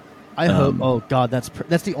this." I hope. Oh God, that's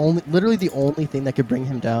literally the only thing that could bring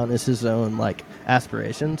him down is his own like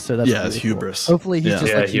aspirations. So that's Yeah, really it's cool. hubris. Hopefully, he's Yeah.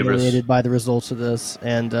 just Yeah, like hubris. humiliated by the results of this,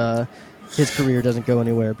 and his career doesn't go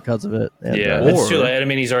anywhere because of it. And, Yeah, Or- it's too late. I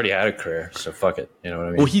mean, he's already had a career, so fuck it. You know what I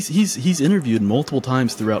mean? Well, he's interviewed multiple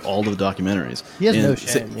times throughout all of the documentaries. he has no And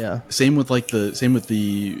shame. Yeah. Same with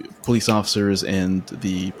the police officers and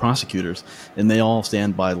the prosecutors, and they all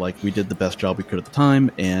stand by like, we did the best job we could at the time,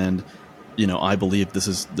 and I believe this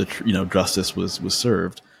is justice was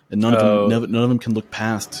served, and none of them can look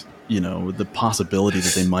past the possibility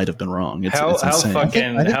that they might have been wrong. It's insane. I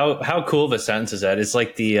think- how cool of a sentence is that? It's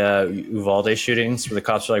like the Uvalde shootings where the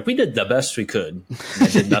cops are like, "We did the best we could, and they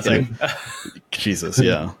did nothing." Jesus,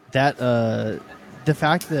 yeah. That the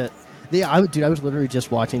fact that I was literally just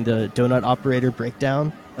watching the Donut Operator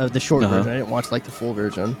breakdown of the short Uh-huh. version. I didn't watch like the full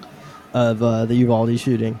version of the Uvalde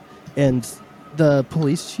shooting, and the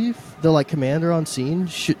police chief, the like commander on scene,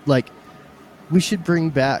 we should bring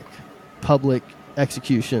back public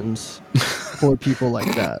executions for people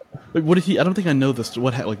like that. Like, what did he? I don't think I know this.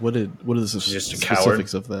 What is the Just a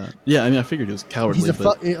specifics of that? Yeah, I mean, I figured he was cowardly.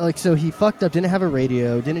 He's so he fucked up. Didn't have a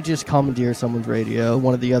radio. Didn't just commandeer someone's radio.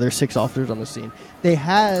 One of the other 6 officers on the scene. They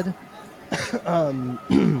had,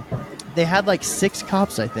 they had like 6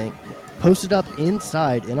 cops, I think, posted up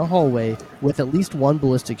inside in a hallway with at least one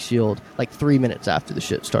ballistic shield. Like 3 minutes after the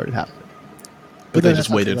shit started happening. But they No, just that's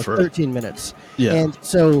not waited true, for 13 minutes. Yeah. And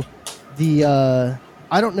so the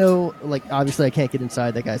I don't know. Like obviously, I can't get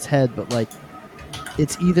inside that guy's head, but like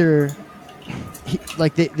it's either.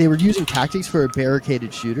 They were using tactics for a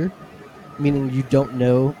barricaded shooter, meaning you don't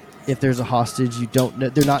know if there's a hostage. You don't know.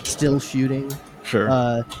 They're not still shooting. Sure.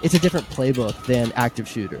 It's a different playbook than active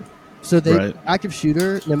shooter. So Right. active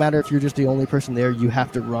shooter, no matter if you're just the only person there, you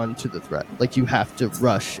have to run to the threat. Like you have to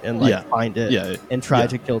rush and like Yeah. find it Yeah. and try Yeah.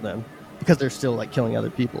 to kill them because they're still like killing other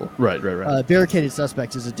people. right. Barricaded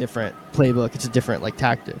suspects is a different playbook. It's a different like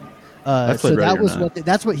tactic. I So played that Ready or was Not.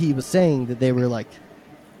 that's what he was saying that they were like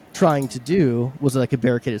trying to do was like a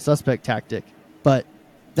barricaded suspect tactic. But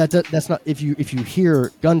that's not if you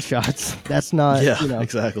hear gunshots, that's not Yeah.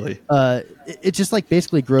 Exactly. it's just like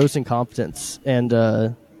basically gross incompetence and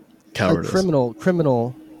like Cowardice.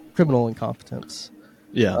 criminal incompetence.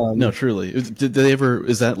 Yeah. No, truly. Did they ever?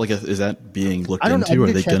 Is that being looked I don't know. into? I Or are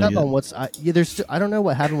need they to check going up to? on what's. I don't know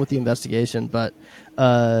what happened with the investigation, but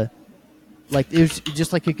like it was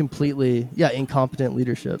just like a completely incompetent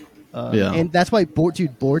leadership. Yeah. And that's why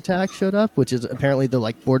BORTAC showed up, which is apparently the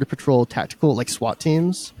like border patrol tactical like SWAT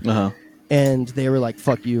teams, Uh-huh. and they were like,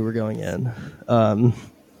 "Fuck you, we're going in."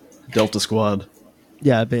 Delta Squad.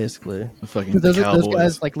 Yeah, basically. Fucking Those cowboys.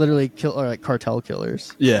 guys like literally kill or like cartel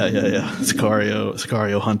killers. Yeah.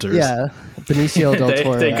 Sicario hunters. Yeah, Benicio del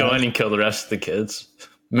Toro. They go in and kill the rest of the kids.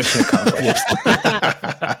 Mission accomplished.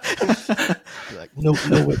 Like, no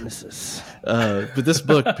witnesses. But this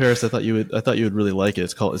book, Paris, I thought you would really like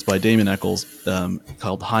it. It's by Damien Eccles,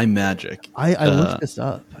 called High Magic. I looked this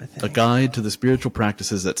up. I think A guide to the spiritual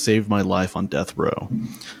practices that saved my life on death row.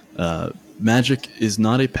 Magic is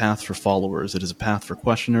not a path for followers. It is a path for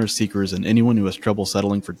questioners, seekers, and anyone who has trouble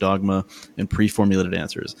settling for dogma and pre-formulated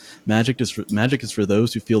answers. Magic is for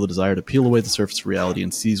those who feel the desire to peel away the surface of reality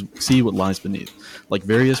and see what lies beneath. Like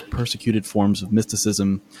various persecuted forms of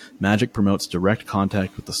mysticism, magic promotes direct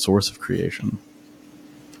contact with the source of creation.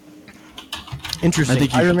 Interesting.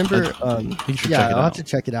 I remember. you should yeah, check it I'll out. have to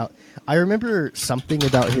check it out. I remember something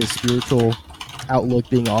about his spiritual outlook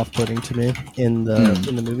being off-putting to me in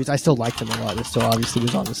the movies. I still liked him a lot. It still obviously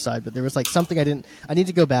was on his side, but there was like something I need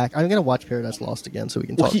to go back. I'm gonna watch Paradise Lost again so we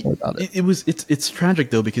can talk more about it. It's tragic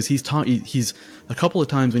though, because he's a couple of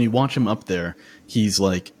times when you watch him up there, he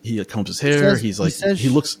combs his hair. He says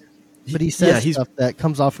stuff that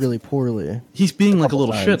comes off really poorly. He's being like a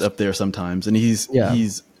little shit up there sometimes, and he's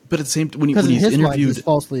but at the same time when he's in his interviewed, mind, he's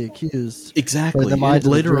falsely accused. Exactly. But in the minds of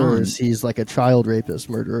the later on, jurors, he's like a child rapist,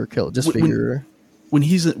 murderer, killer, disfigurer. When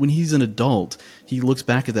he's an adult, he looks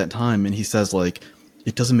back at that time and he says like,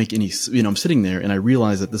 it doesn't make any, I'm sitting there and I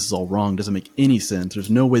realize that this is all wrong. It doesn't make any sense. There's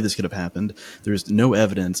no way this could have happened. There's no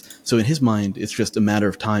evidence. So in his mind, it's just a matter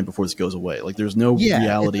of time before this goes away. Like there's no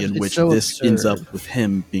reality in which this absurd. ends up with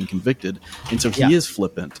him being convicted. And so he is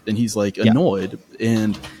flippant and he's like annoyed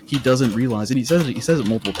and he doesn't realize, and he says it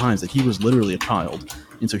multiple times, that he was literally a child.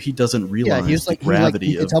 And so he doesn't realize he was like, the gravity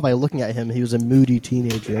you could tell by looking at him, he was a moody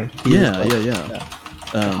teenager.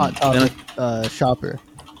 Hot topic shopper.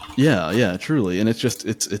 Yeah, truly, and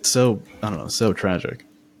it's so, I don't know, so tragic.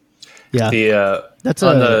 Yeah, that's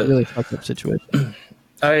a really fucked up situation.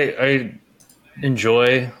 I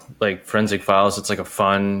enjoy like Forensic Files. It's like a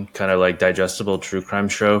fun kind of like digestible true crime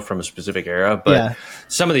show from a specific era, but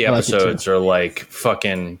some of the episodes are like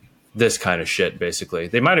fucking this kind of shit. Basically,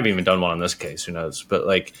 they might have even done one on this case. Who knows? But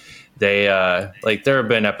like they like there have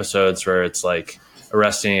been episodes where it's like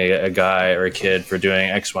arresting a guy or a kid for doing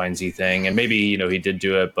X, Y, and Z thing. And maybe, he did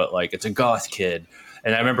do it, but like it's a goth kid.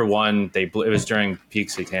 And I remember it was during peak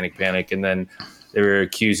Satanic Panic. And then they were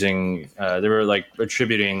they were like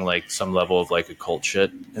attributing like some level of like occult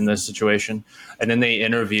shit in this situation. And then they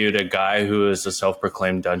interviewed a guy who is a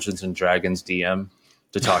self-proclaimed Dungeons and Dragons DM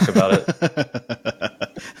to talk about it.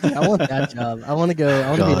 I want that job. I want to be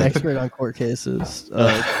an expert on court cases,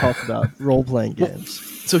 talk about role-playing games.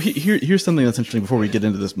 So here's something that's interesting before we get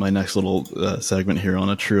into this, my next little segment here on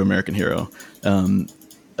A True American Hero.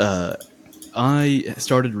 I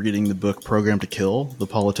started reading the book Program to Kill, The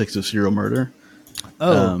Politics of Serial Murder.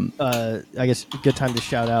 I guess good time to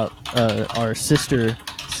shout out our sister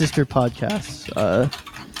podcasts.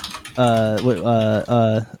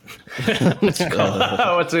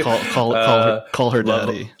 What's it? Call her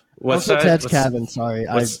daddy. What's also that? Ted's Cabin. Sorry,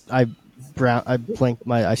 I blanked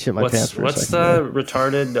I shit my pants for a What's second. the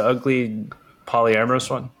retarded, ugly, polyamorous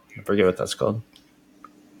one? I forget what that's called.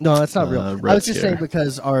 No, that's not real. Red I was just Scare. saying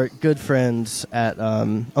because our good friends at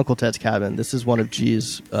Uncle Ted's Cabin, this is one of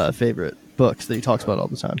G's favorite books that he talks about all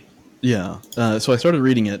the time. Yeah. So I started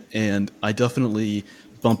reading it, and I definitely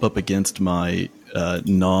bump up against my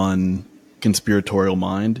non-conspiratorial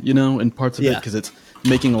mind, in parts of it, because it's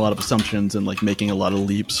making a lot of assumptions and like making a lot of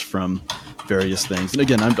leaps from various things. And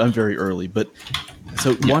again, I'm very early, but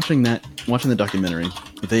so watching the documentary,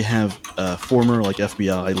 they have a former like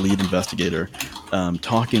FBI lead investigator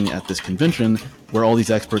talking at this convention where all these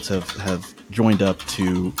experts have joined up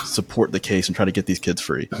to support the case and try to get these kids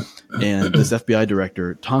free. And this FBI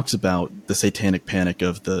director talks about the satanic panic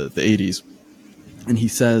of the 80s. And he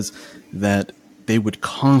says that they would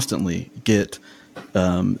constantly get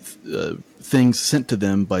things sent to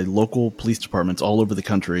them by local police departments all over the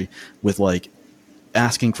country with like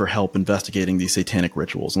asking for help investigating these satanic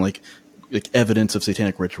rituals and like evidence of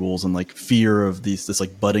satanic rituals and like fear of this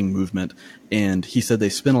like budding movement. And he said they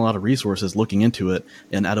spent a lot of resources looking into it.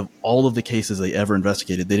 And out of all of the cases they ever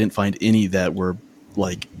investigated, they didn't find any that were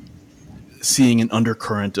like seeing an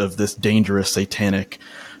undercurrent of this dangerous satanic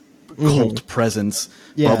cult presence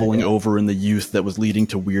bubbling over in the youth that was leading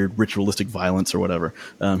to weird ritualistic violence or whatever.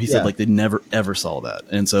 He said like they never ever saw that.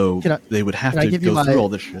 And so they would have to go through all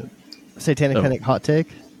this shit. Satanic Panic hot take?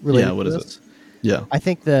 Yeah, what is it? Yeah. I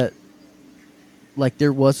think that like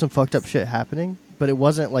there was some fucked up shit happening, but it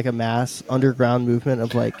wasn't like a mass underground movement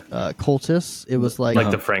of like cultists. It was like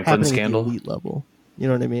the Franklin happening at the scandal? elite level. You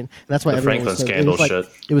know what I mean? And that's why The everyone Franklin was so, scandal shit.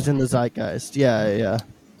 It was in the zeitgeist. Yeah.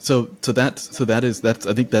 So that is I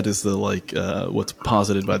think that is the what's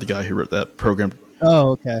posited by the guy who wrote that Program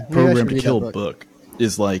Oh, okay. Maybe I Program should to read Kill that book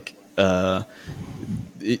is like a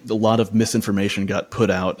lot of misinformation got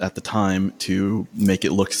put out at the time to make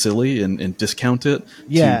it look silly and discount it,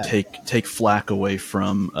 Yeah. to take flack away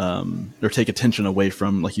from or take attention away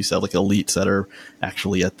from, like you said, like elites that are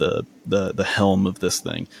actually at the helm of this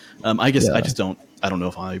thing. I guess Yeah. I don't know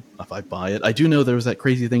if I buy it. I do know there was that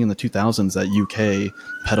crazy thing in the 2000s, that UK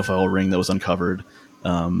pedophile ring that was uncovered,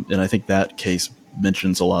 and I think that case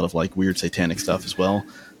mentions a lot of like weird satanic stuff as well.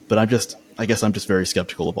 But I guess I'm just very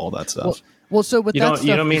skeptical of all that stuff. Well, so with You that don't stuff,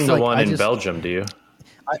 you don't mean it's the like, one I in just- Belgium, do you?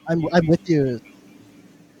 I'm with you.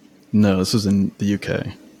 No, this was in the UK.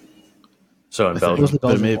 So in I think. Belgium. was the But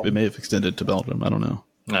Belgium it may have extended to Belgium. I don't know.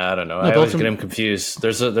 I don't know. No, I always Belgium- get him confused.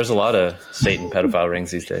 There's a lot of Satan pedophile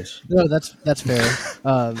rings these days. No, that's fair.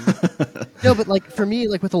 No, but like for me,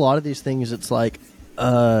 like with a lot of these things, it's like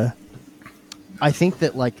I think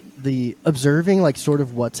that like the observing like sort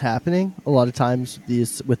of what's happening a lot of times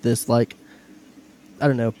with this like I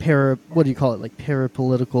don't know what do you call it, like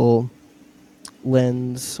parapolitical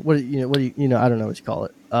lens, I don't know what you call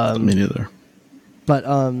it. Me neither. But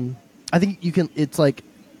I think you can. It's like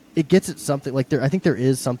it gets at something. Like I think there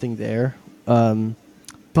is something there.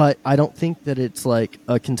 But I don't think that it's like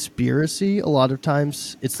a conspiracy. A lot of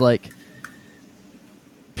times, it's like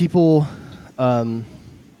people.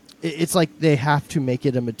 It's like they have to make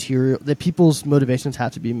it a material. That people's motivations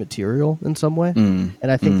have to be material in some way, and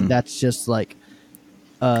I think that's just like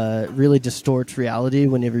really distorts reality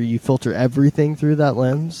whenever you filter everything through that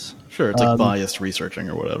lens. Sure, it's like biased researching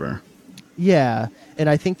or whatever. Yeah, and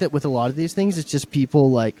I think that with a lot of these things, it's just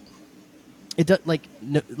people like it.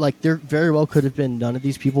 Like there very well could have been none of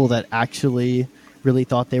these people that actually really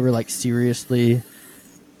thought they were like seriously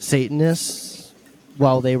Satanists,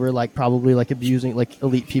 while they were like probably like abusing like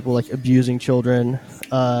elite people, like abusing children,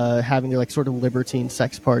 having their like sort of libertine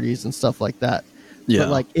sex parties and stuff like that. Yeah,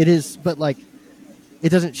 But like it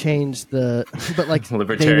doesn't change the. But like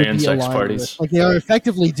Libertarian they would be sex aligned parties. with- like they are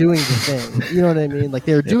effectively doing the thing. You know what I mean? Like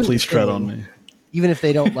they're doing. please the tread thing. on me. Even if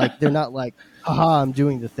they don't like, they're not like, haha, I'm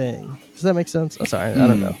doing the thing. Does that make sense? Oh, sorry, I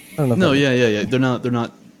don't know. No, yeah. They're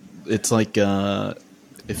not. It's like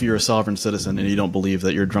if you're a sovereign citizen and you don't believe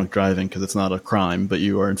that you're drunk driving because it's not a crime, but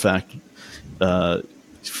you are in fact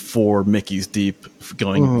 4 Mickeys deep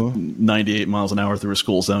going 98 miles an hour through a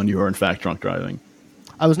school zone, you are in fact drunk driving.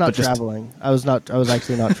 I was not But just- traveling. I was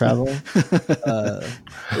actually not traveling.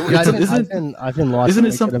 I've been watching isn't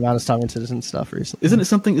it a good amount of sovereign citizen stuff recently. Isn't it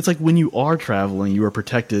something? It's like when you are traveling, you are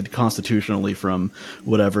protected constitutionally from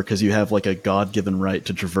whatever because you have like a God-given right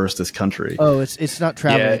to traverse this country. Oh, it's not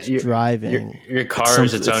traveling. It's driving. Your car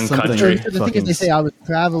is its own country. So the thing is, they say I was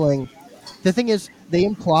traveling. The thing is, they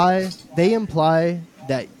imply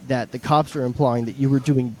that the cops are implying that you were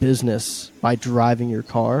doing business by driving your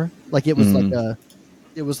car. Like it was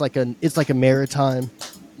it's like a maritime,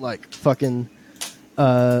 like fucking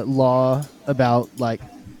law about like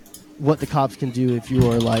what the cops can do if you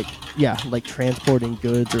are like transporting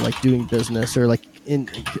goods or like doing business or like in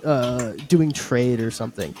doing trade or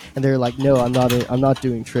something. And they're like, no, I'm not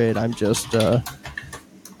doing trade. I'm just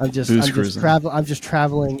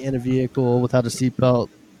traveling in a vehicle without a seatbelt,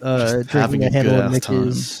 drinking a handle of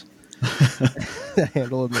Mickey's. A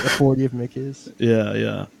handle of a 40 of Mickey's.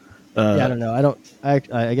 Yeah. I don't know. I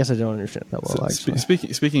guess I don't understand that well.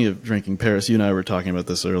 Speaking of drinking, Paris, you and I were talking about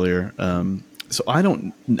this earlier. So I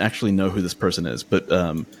don't actually know who this person is, but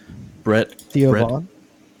Brett Kitcher,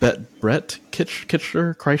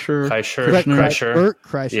 Kreischer. Bert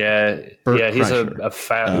Kreischer. Yeah, he's Kreischer. a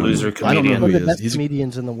fat loser I don't know comedian. who One he of the is. best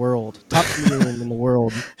comedians in the world. Top comedian in the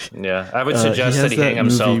world. Yeah, I would suggest he that has he hang that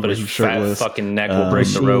movie himself, but where his he's fat shirtless. fucking neck will break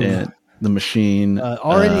the rope. And The Machine.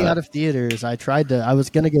 Already out of theaters. I was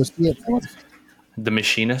going to go see it. The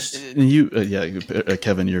Machinist. And you,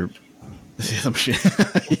 Kevin, you're The Machine.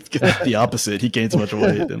 He's got the opposite. He gains much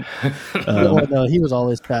weight. And, No, he was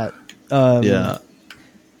always fat. yeah.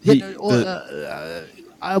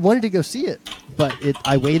 I wanted to go see it, but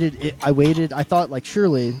I waited. I thought like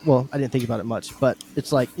surely. Well, I didn't think about it much, but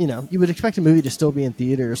it's like you would expect a movie to still be in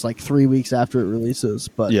theaters like 3 weeks after it releases.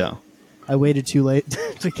 But Yeah. I waited too late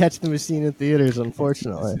to catch The Machine in theaters.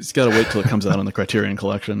 Unfortunately, He's got to wait till it comes out on the Criterion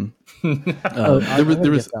Collection. there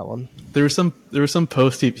was that one. There was some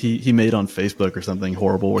post he made on Facebook or something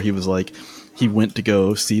horrible where he was like he went to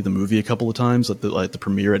go see the movie a couple of times at the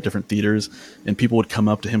premiere at different theaters, and people would come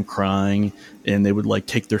up to him crying and they would like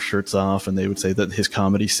take their shirts off and they would say that his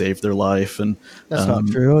comedy saved their life. And That's not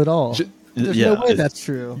true at all. There's no way that's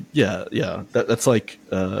true. Yeah. That's like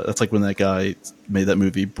when that guy made that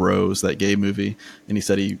movie Bros, that gay movie, and he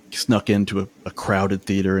said he snuck into a crowded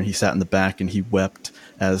theater and he sat in the back and he wept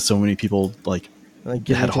as so many people like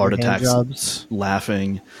had heart attacks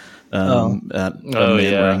laughing. Oh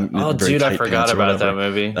dude, I forgot about that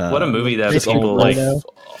movie. What a movie that people like.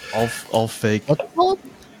 All fake. What's it called?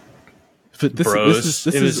 But Bros.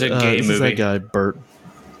 It was a gay movie. Is that guy Bert?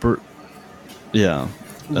 Yeah.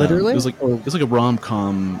 Literally, it was like a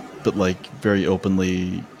rom-com, but like very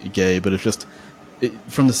openly gay. But it's just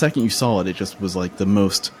from the second you saw it, it just was like the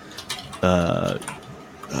most not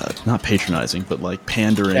patronizing, but like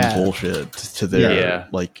pandering bullshit to their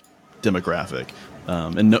like demographic.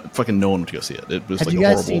 And no one went to go see it. It was Have like you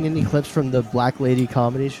guys horrible. seen any clips from the Black Lady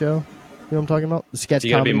comedy show? You know what I'm talking about? The sketch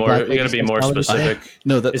You gotta comedy. be more specific.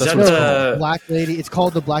 No, Is that's that what it's the- called. Black Lady. It's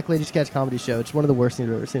called the Black Lady Sketch Comedy Show. It's one of the worst things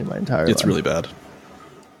I've ever seen in my entire life. It's really bad.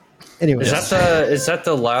 Anyway, Is that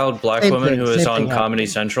the loud black Same woman thing, who was same on thing Comedy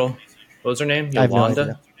happened. Central? What was her name? I have no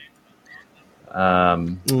Yolanda?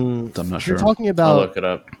 I'm not sure. You're talking I'll about look it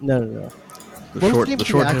up. no. The What was short, the name the of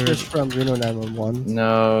short the haired. actress from Reno 911?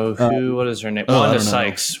 No, what is her name? I Wanda don't know.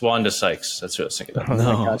 Sykes. Wanda Sykes. That's what I was thinking of. Oh my No,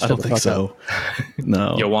 God, I shut don't the think fuck so.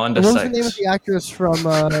 No, Yolanda What was the name of Sykes. the actress from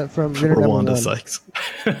Reno Wanda 911? Sykes.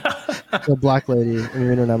 The black lady in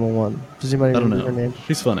Reno 911. Does anybody I don't remember her know. name?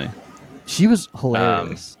 She's funny. She was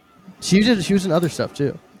hilarious. She was in other stuff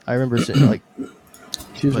too. I remember seeing like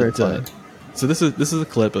she was very But, funny. so this is a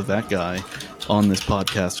clip of that guy on this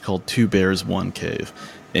podcast called Two Bears One Cave,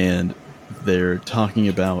 and they're talking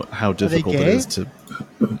about how difficult it gay? is to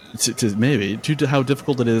how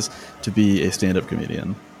difficult it is to be a stand-up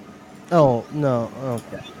comedian. Oh no.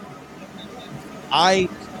 Okay.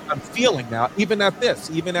 I'm feeling now, even at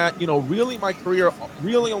really my career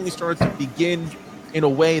really only started to begin in a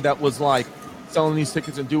way that was like selling these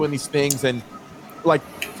tickets and doing these things and like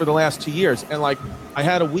for the last 2 years. And like I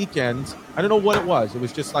had a weekend, I don't know what it was. It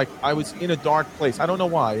was just like I was in a dark place. I don't know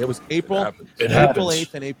why. It was April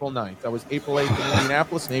 8th and April 9th. I was April 8th in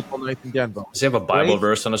Indianapolis and April 9th in Denver. Does he have a Bible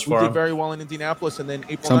verse on his We did forum? very well in Indianapolis, and then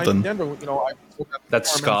April Something. 9th in Denver. I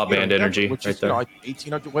That's ska band energy which right is, there. like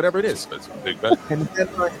 1,800, whatever it is. It's a big bet. And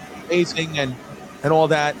Denver, amazing, and all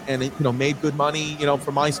that, and it, made good money,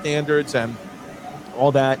 for my standards and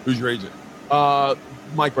all that. Who's your agent?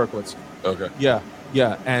 Mike Berkowitz. Okay. Yeah,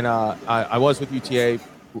 and I was with UTA.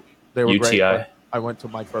 They were great. UTI. But I went to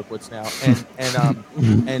Mike Berkowitz now,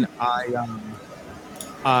 and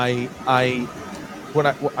I when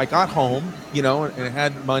I got home, and I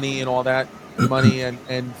had money and all that, money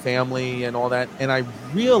and family and all that, and I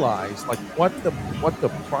realized like what the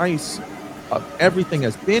price of everything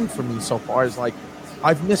has been for me so far is like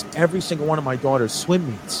I've missed every single one of my daughter's swim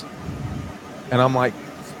meets, and I'm like,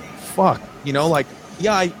 fuck, like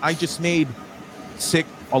I just made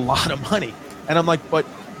a lot of money, and I'm like, but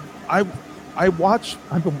I've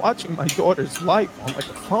been watching my daughter's life on like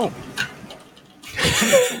a phone.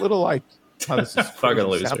 It's a little like, oh, this is Fucking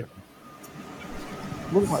loser.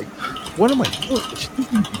 A little like, what am I doing? She's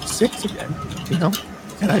going to be 6 again,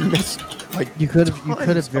 and I missed like You could have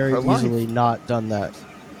tons of very her life. easily not done that.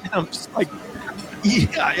 And I'm just like,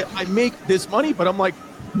 yeah, I make this money, but I'm like,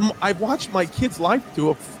 I've watched my kid's life through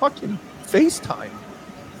a fucking FaceTime,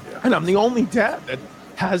 and I'm the only dad that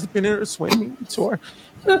has been in a swimming tour.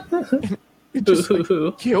 It just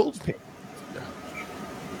killed me.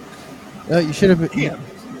 You should have.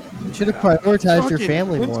 You should have prioritized your Fucking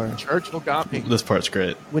family Winston more. Churchill got me. This part's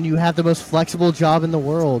great. When you have the most flexible job in the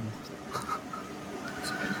world.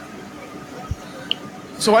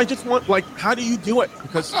 So I just want, like, how do you do it?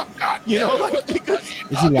 Because, because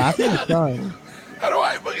Is he laughing or crying? How do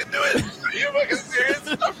I fucking do it? Are you fucking serious?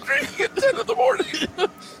 I'm drinking at 10 in the morning.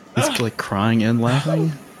 It's like crying and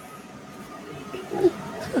laughing.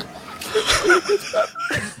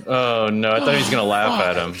 Oh no, I thought he was gonna laugh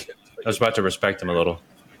at him. I was about to respect him a little.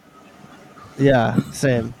 Yeah,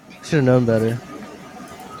 same. Should have known better.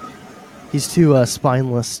 He's too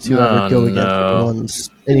spineless to ever go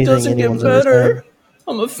against anyone's understand.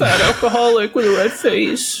 I'm a fat alcoholic with a red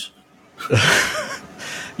face.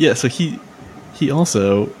 Yeah, so he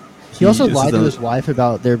also He also this is lied to the- his wife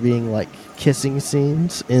about there being like kissing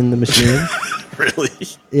scenes in the machine. Really?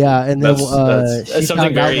 Yeah, and then That's she something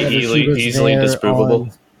found out very whenever she easily was disprovable. there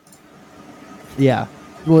on- Yeah,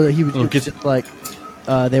 well, he was Oh, good. just like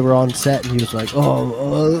they were on set, and he was like,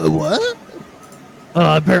 "Oh, what?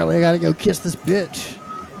 Apparently, I gotta go kiss this bitch."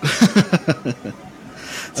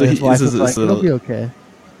 So And his wife this was like, is "It'll be okay."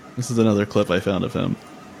 this is another clip I found of him.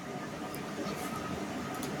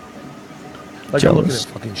 Like I looked Jealous.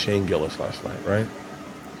 at fucking Shane Gillis last night, right?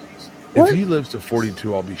 What? If he lives to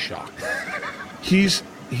 42, I'll be shocked. He's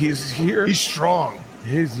here. He's strong.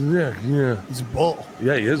 He's yeah. He's a bull.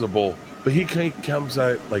 Yeah, he is a bull. But he comes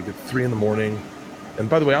at like at 3 a.m. And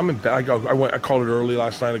by the way, I'm in bed. I called it early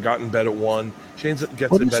last night. I got in bed at 1. Shane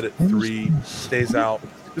gets in bed at 3, stays out.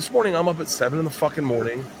 This morning, I'm up at 7 in the fucking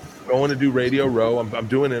morning, going to do Radio Row. I'm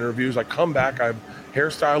doing interviews. I come back. I have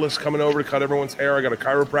hairstylists coming over to cut everyone's hair. I got a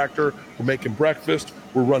chiropractor. We're making breakfast.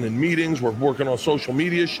 We're running meetings. We're working on social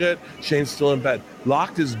media shit. Shane's still in bed.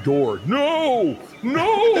 Locked his door. No,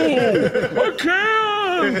 I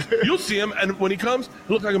can't. You'll see him. And when he comes,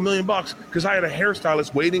 he'll look like $1 million because I had a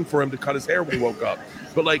hairstylist waiting for him to cut his hair when he woke up.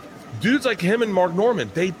 But like dudes like him and Mark Norman,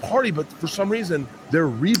 they party, but for some reason, their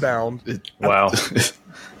rebound. Wow.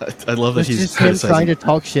 I love that It's he's just him trying to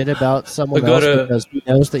talk shit about someone else because he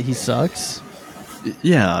knows that he sucks.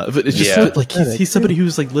 Yeah, but it's just so, like he's somebody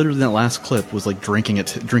who's like literally in that last clip was like drinking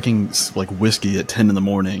like whiskey at 10 in the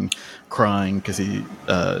morning, crying because he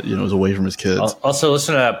was away from his kids. Also,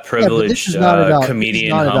 listen to that privileged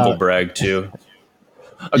comedian humble brag too.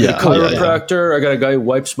 I got a chiropractor. I got a guy who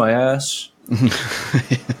wipes my ass.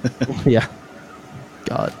 Yeah.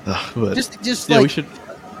 God. But, just yeah, like, we should.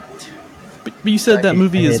 But you said that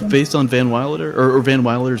movie is based on Van Wilder, or Van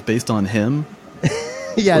Wilder is based on him.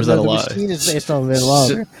 Yeah, or is that a the lie? machine is based on Van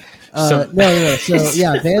Wilder. No. So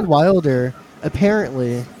yeah, Van Wilder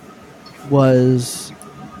apparently was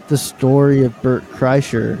the story of Bert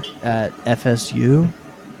Kreischer at FSU,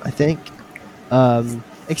 I think.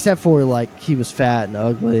 Except for like he was fat and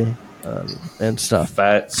ugly and stuff.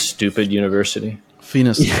 Fat, stupid university.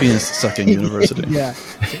 Penis sucking university. Yeah.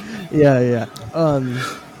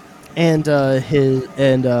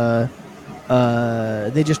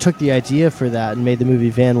 They just took the idea for that and made the movie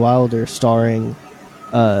Van Wilder, starring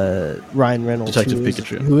Ryan Reynolds, Detective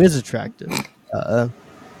Pikachu, who is attractive,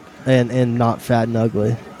 and not fat and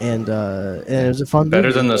ugly, and it was a fun better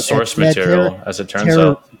movie. than the source material, as it turns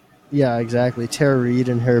out. Yeah, exactly. Tara Reid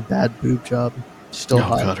and her bad boob job still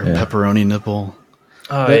hot. God, her pepperoni nipple.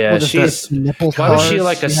 Oh yeah, she's. Why was she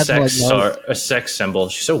like a sex symbol?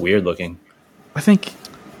 She's so weird looking. I think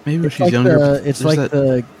maybe when she's younger.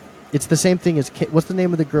 It's the same thing as what's the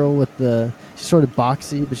name of the girl with the? She's sort of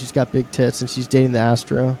boxy, but she's got big tits, and she's dating the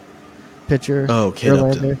Astro pitcher. Oh, Kate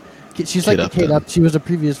Upton. She's like Kate Upton. She was a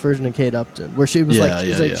previous version of Kate Upton, where she was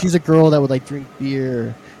she's a girl that would like drink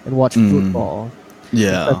beer and watch football.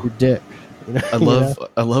 Yeah, like your dick. You know?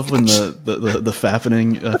 I love when the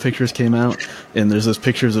fappening pictures came out, and there's those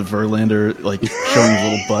pictures of Verlander like showing his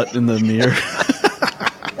little butt in the mirror.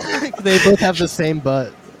 They both have the same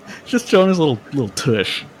butt. Just showing his little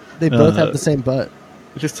tush. They both have the same butt.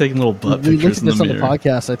 Just taking little butt we pictures in the mirror. We looked at this on the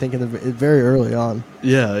podcast, I think, very early on.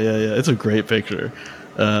 Yeah. It's a great picture.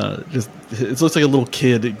 It looks like a little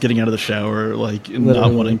kid getting out of the shower, like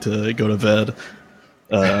not wanting to go to bed.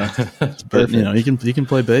 But he can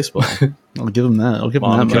play baseball. I'll give him that.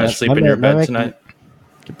 Can I sleep in your bed tonight?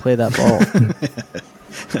 Can play that ball.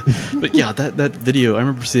 But yeah, that video. I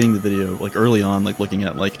remember seeing the video like early on, like looking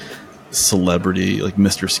at like celebrity, like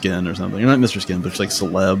Mr. Skin or something. Or not Mr. Skin, but just like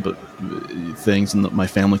celeb things in my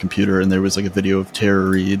family computer. And there was like a video of Tara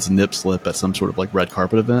Reid's nip slip at some sort of like red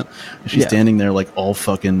carpet event. And she's standing there like all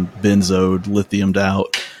fucking benzoed, lithiumed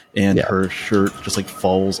out. And her shirt just like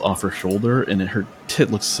falls off her shoulder, and her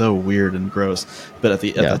tit looks so weird and gross. But at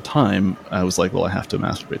that time, I was like, "Well, I have to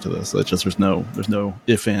masturbate to this." It's just there's no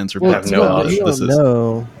ifs, ands, or buts. You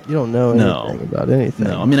don't know anything about anything.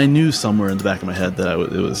 No, I mean I knew somewhere in the back of my head that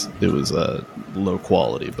it was low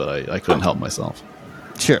quality, but I couldn't help myself.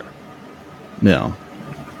 Sure. Yeah.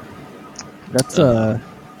 That's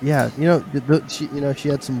she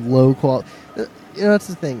had some low quality. That's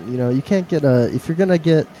the thing. You can't get if you're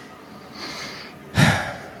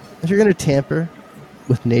gonna tamper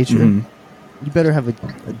with nature, you better have a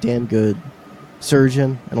damn good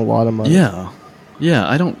surgeon and a lot of money. Yeah.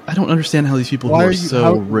 I don't understand how these people who are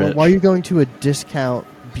so rich. Why are you going to a discount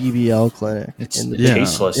BBL clinic? It's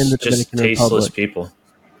tasteless. In the just tasteless people.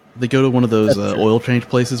 They go to one of those oil change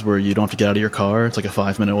places where you don't have to get out of your car. It's like a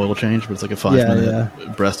 5-minute oil change, but it's like a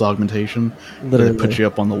 5-minute breast augmentation. Literally. They put you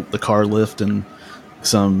up on the car lift, and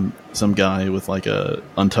some guy with like a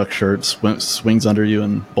untucked shirt swings under you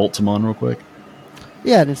and bolts them on real quick.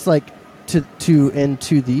 Yeah, and it's like to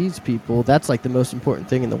these people, that's like the most important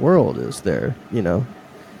thing in the world is their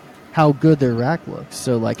how good their rack looks.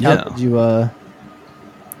 So like how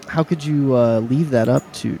could you leave that up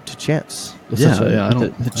to chance?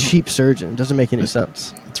 The cheap surgeon. It doesn't make any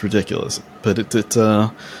sense. It's ridiculous. But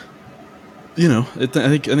I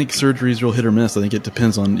think surgery is real hit or miss. I think it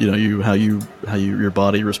depends on how your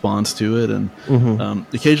body responds to it, and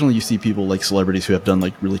occasionally you see people like celebrities who have done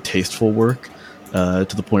like really tasteful work,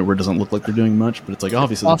 to the point where it doesn't look like they're doing much. But it's like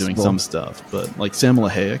obviously they're doing some stuff. But like Salma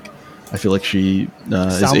Hayek, I feel like she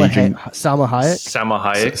is aging. Salma Hayek. Salma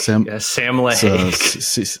Hayek. Samla Hayek.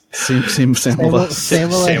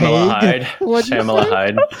 Samla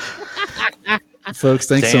Hyde. Folks,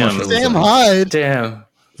 thanks so much for listening. Sam Hyde. Damn.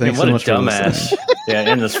 Thanks what so a much dumbass.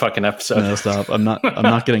 Yeah, in this fucking episode. No, stop. I'm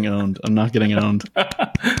not getting owned. I'm not getting owned. I'm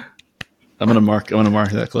gonna mark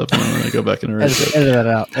that clip and I'm gonna go back and erase it.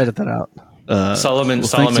 Edit that out. Solomon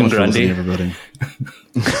so Grundy. Everybody.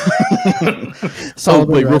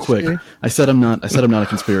 Solomon real quick. I said I'm not a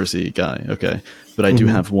conspiracy guy, okay? But I do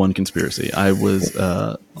have one conspiracy. I was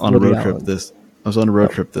on a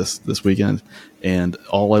road trip this weekend, and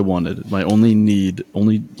all I wanted, my only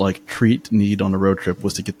treat need on a road trip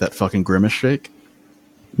was to get that fucking Grimace shake.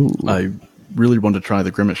 Ooh. I really wanted to try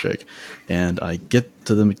the Grimace shake, and I get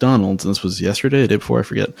to the McDonald's, and this was yesterday, the day before, I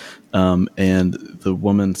forget, and the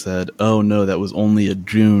woman said, "Oh no, that was only a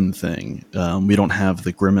June thing. We don't have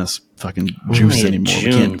the Grimace fucking juice anymore.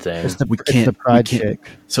 It's the Pride shake."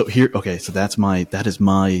 So that is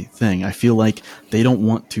my thing. I feel like they don't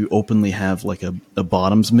want to openly have like a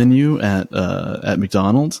bottoms menu at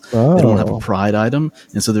McDonald's. Oh. They don't have a Pride item,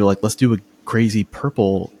 and so they're like, let's do a crazy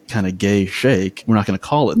purple kind of gay shake. We're not going to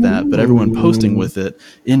call it that, but everyone posting with it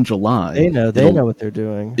in July. They know what they're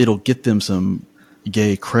doing. It'll get them some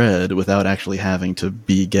gay cred without actually having to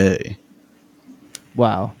be gay.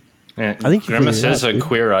 Wow. Yeah, I think Grimace is a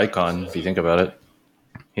queer icon if you think about it.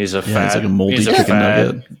 He's a fat, he's like a moldy chicken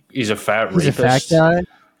nugget. He's a fat rapist. He's a fat guy.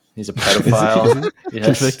 He's a pedophile.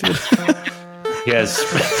 Convicted. Yes.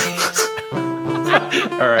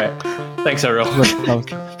 All right. Thanks, Ariel. All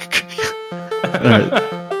right.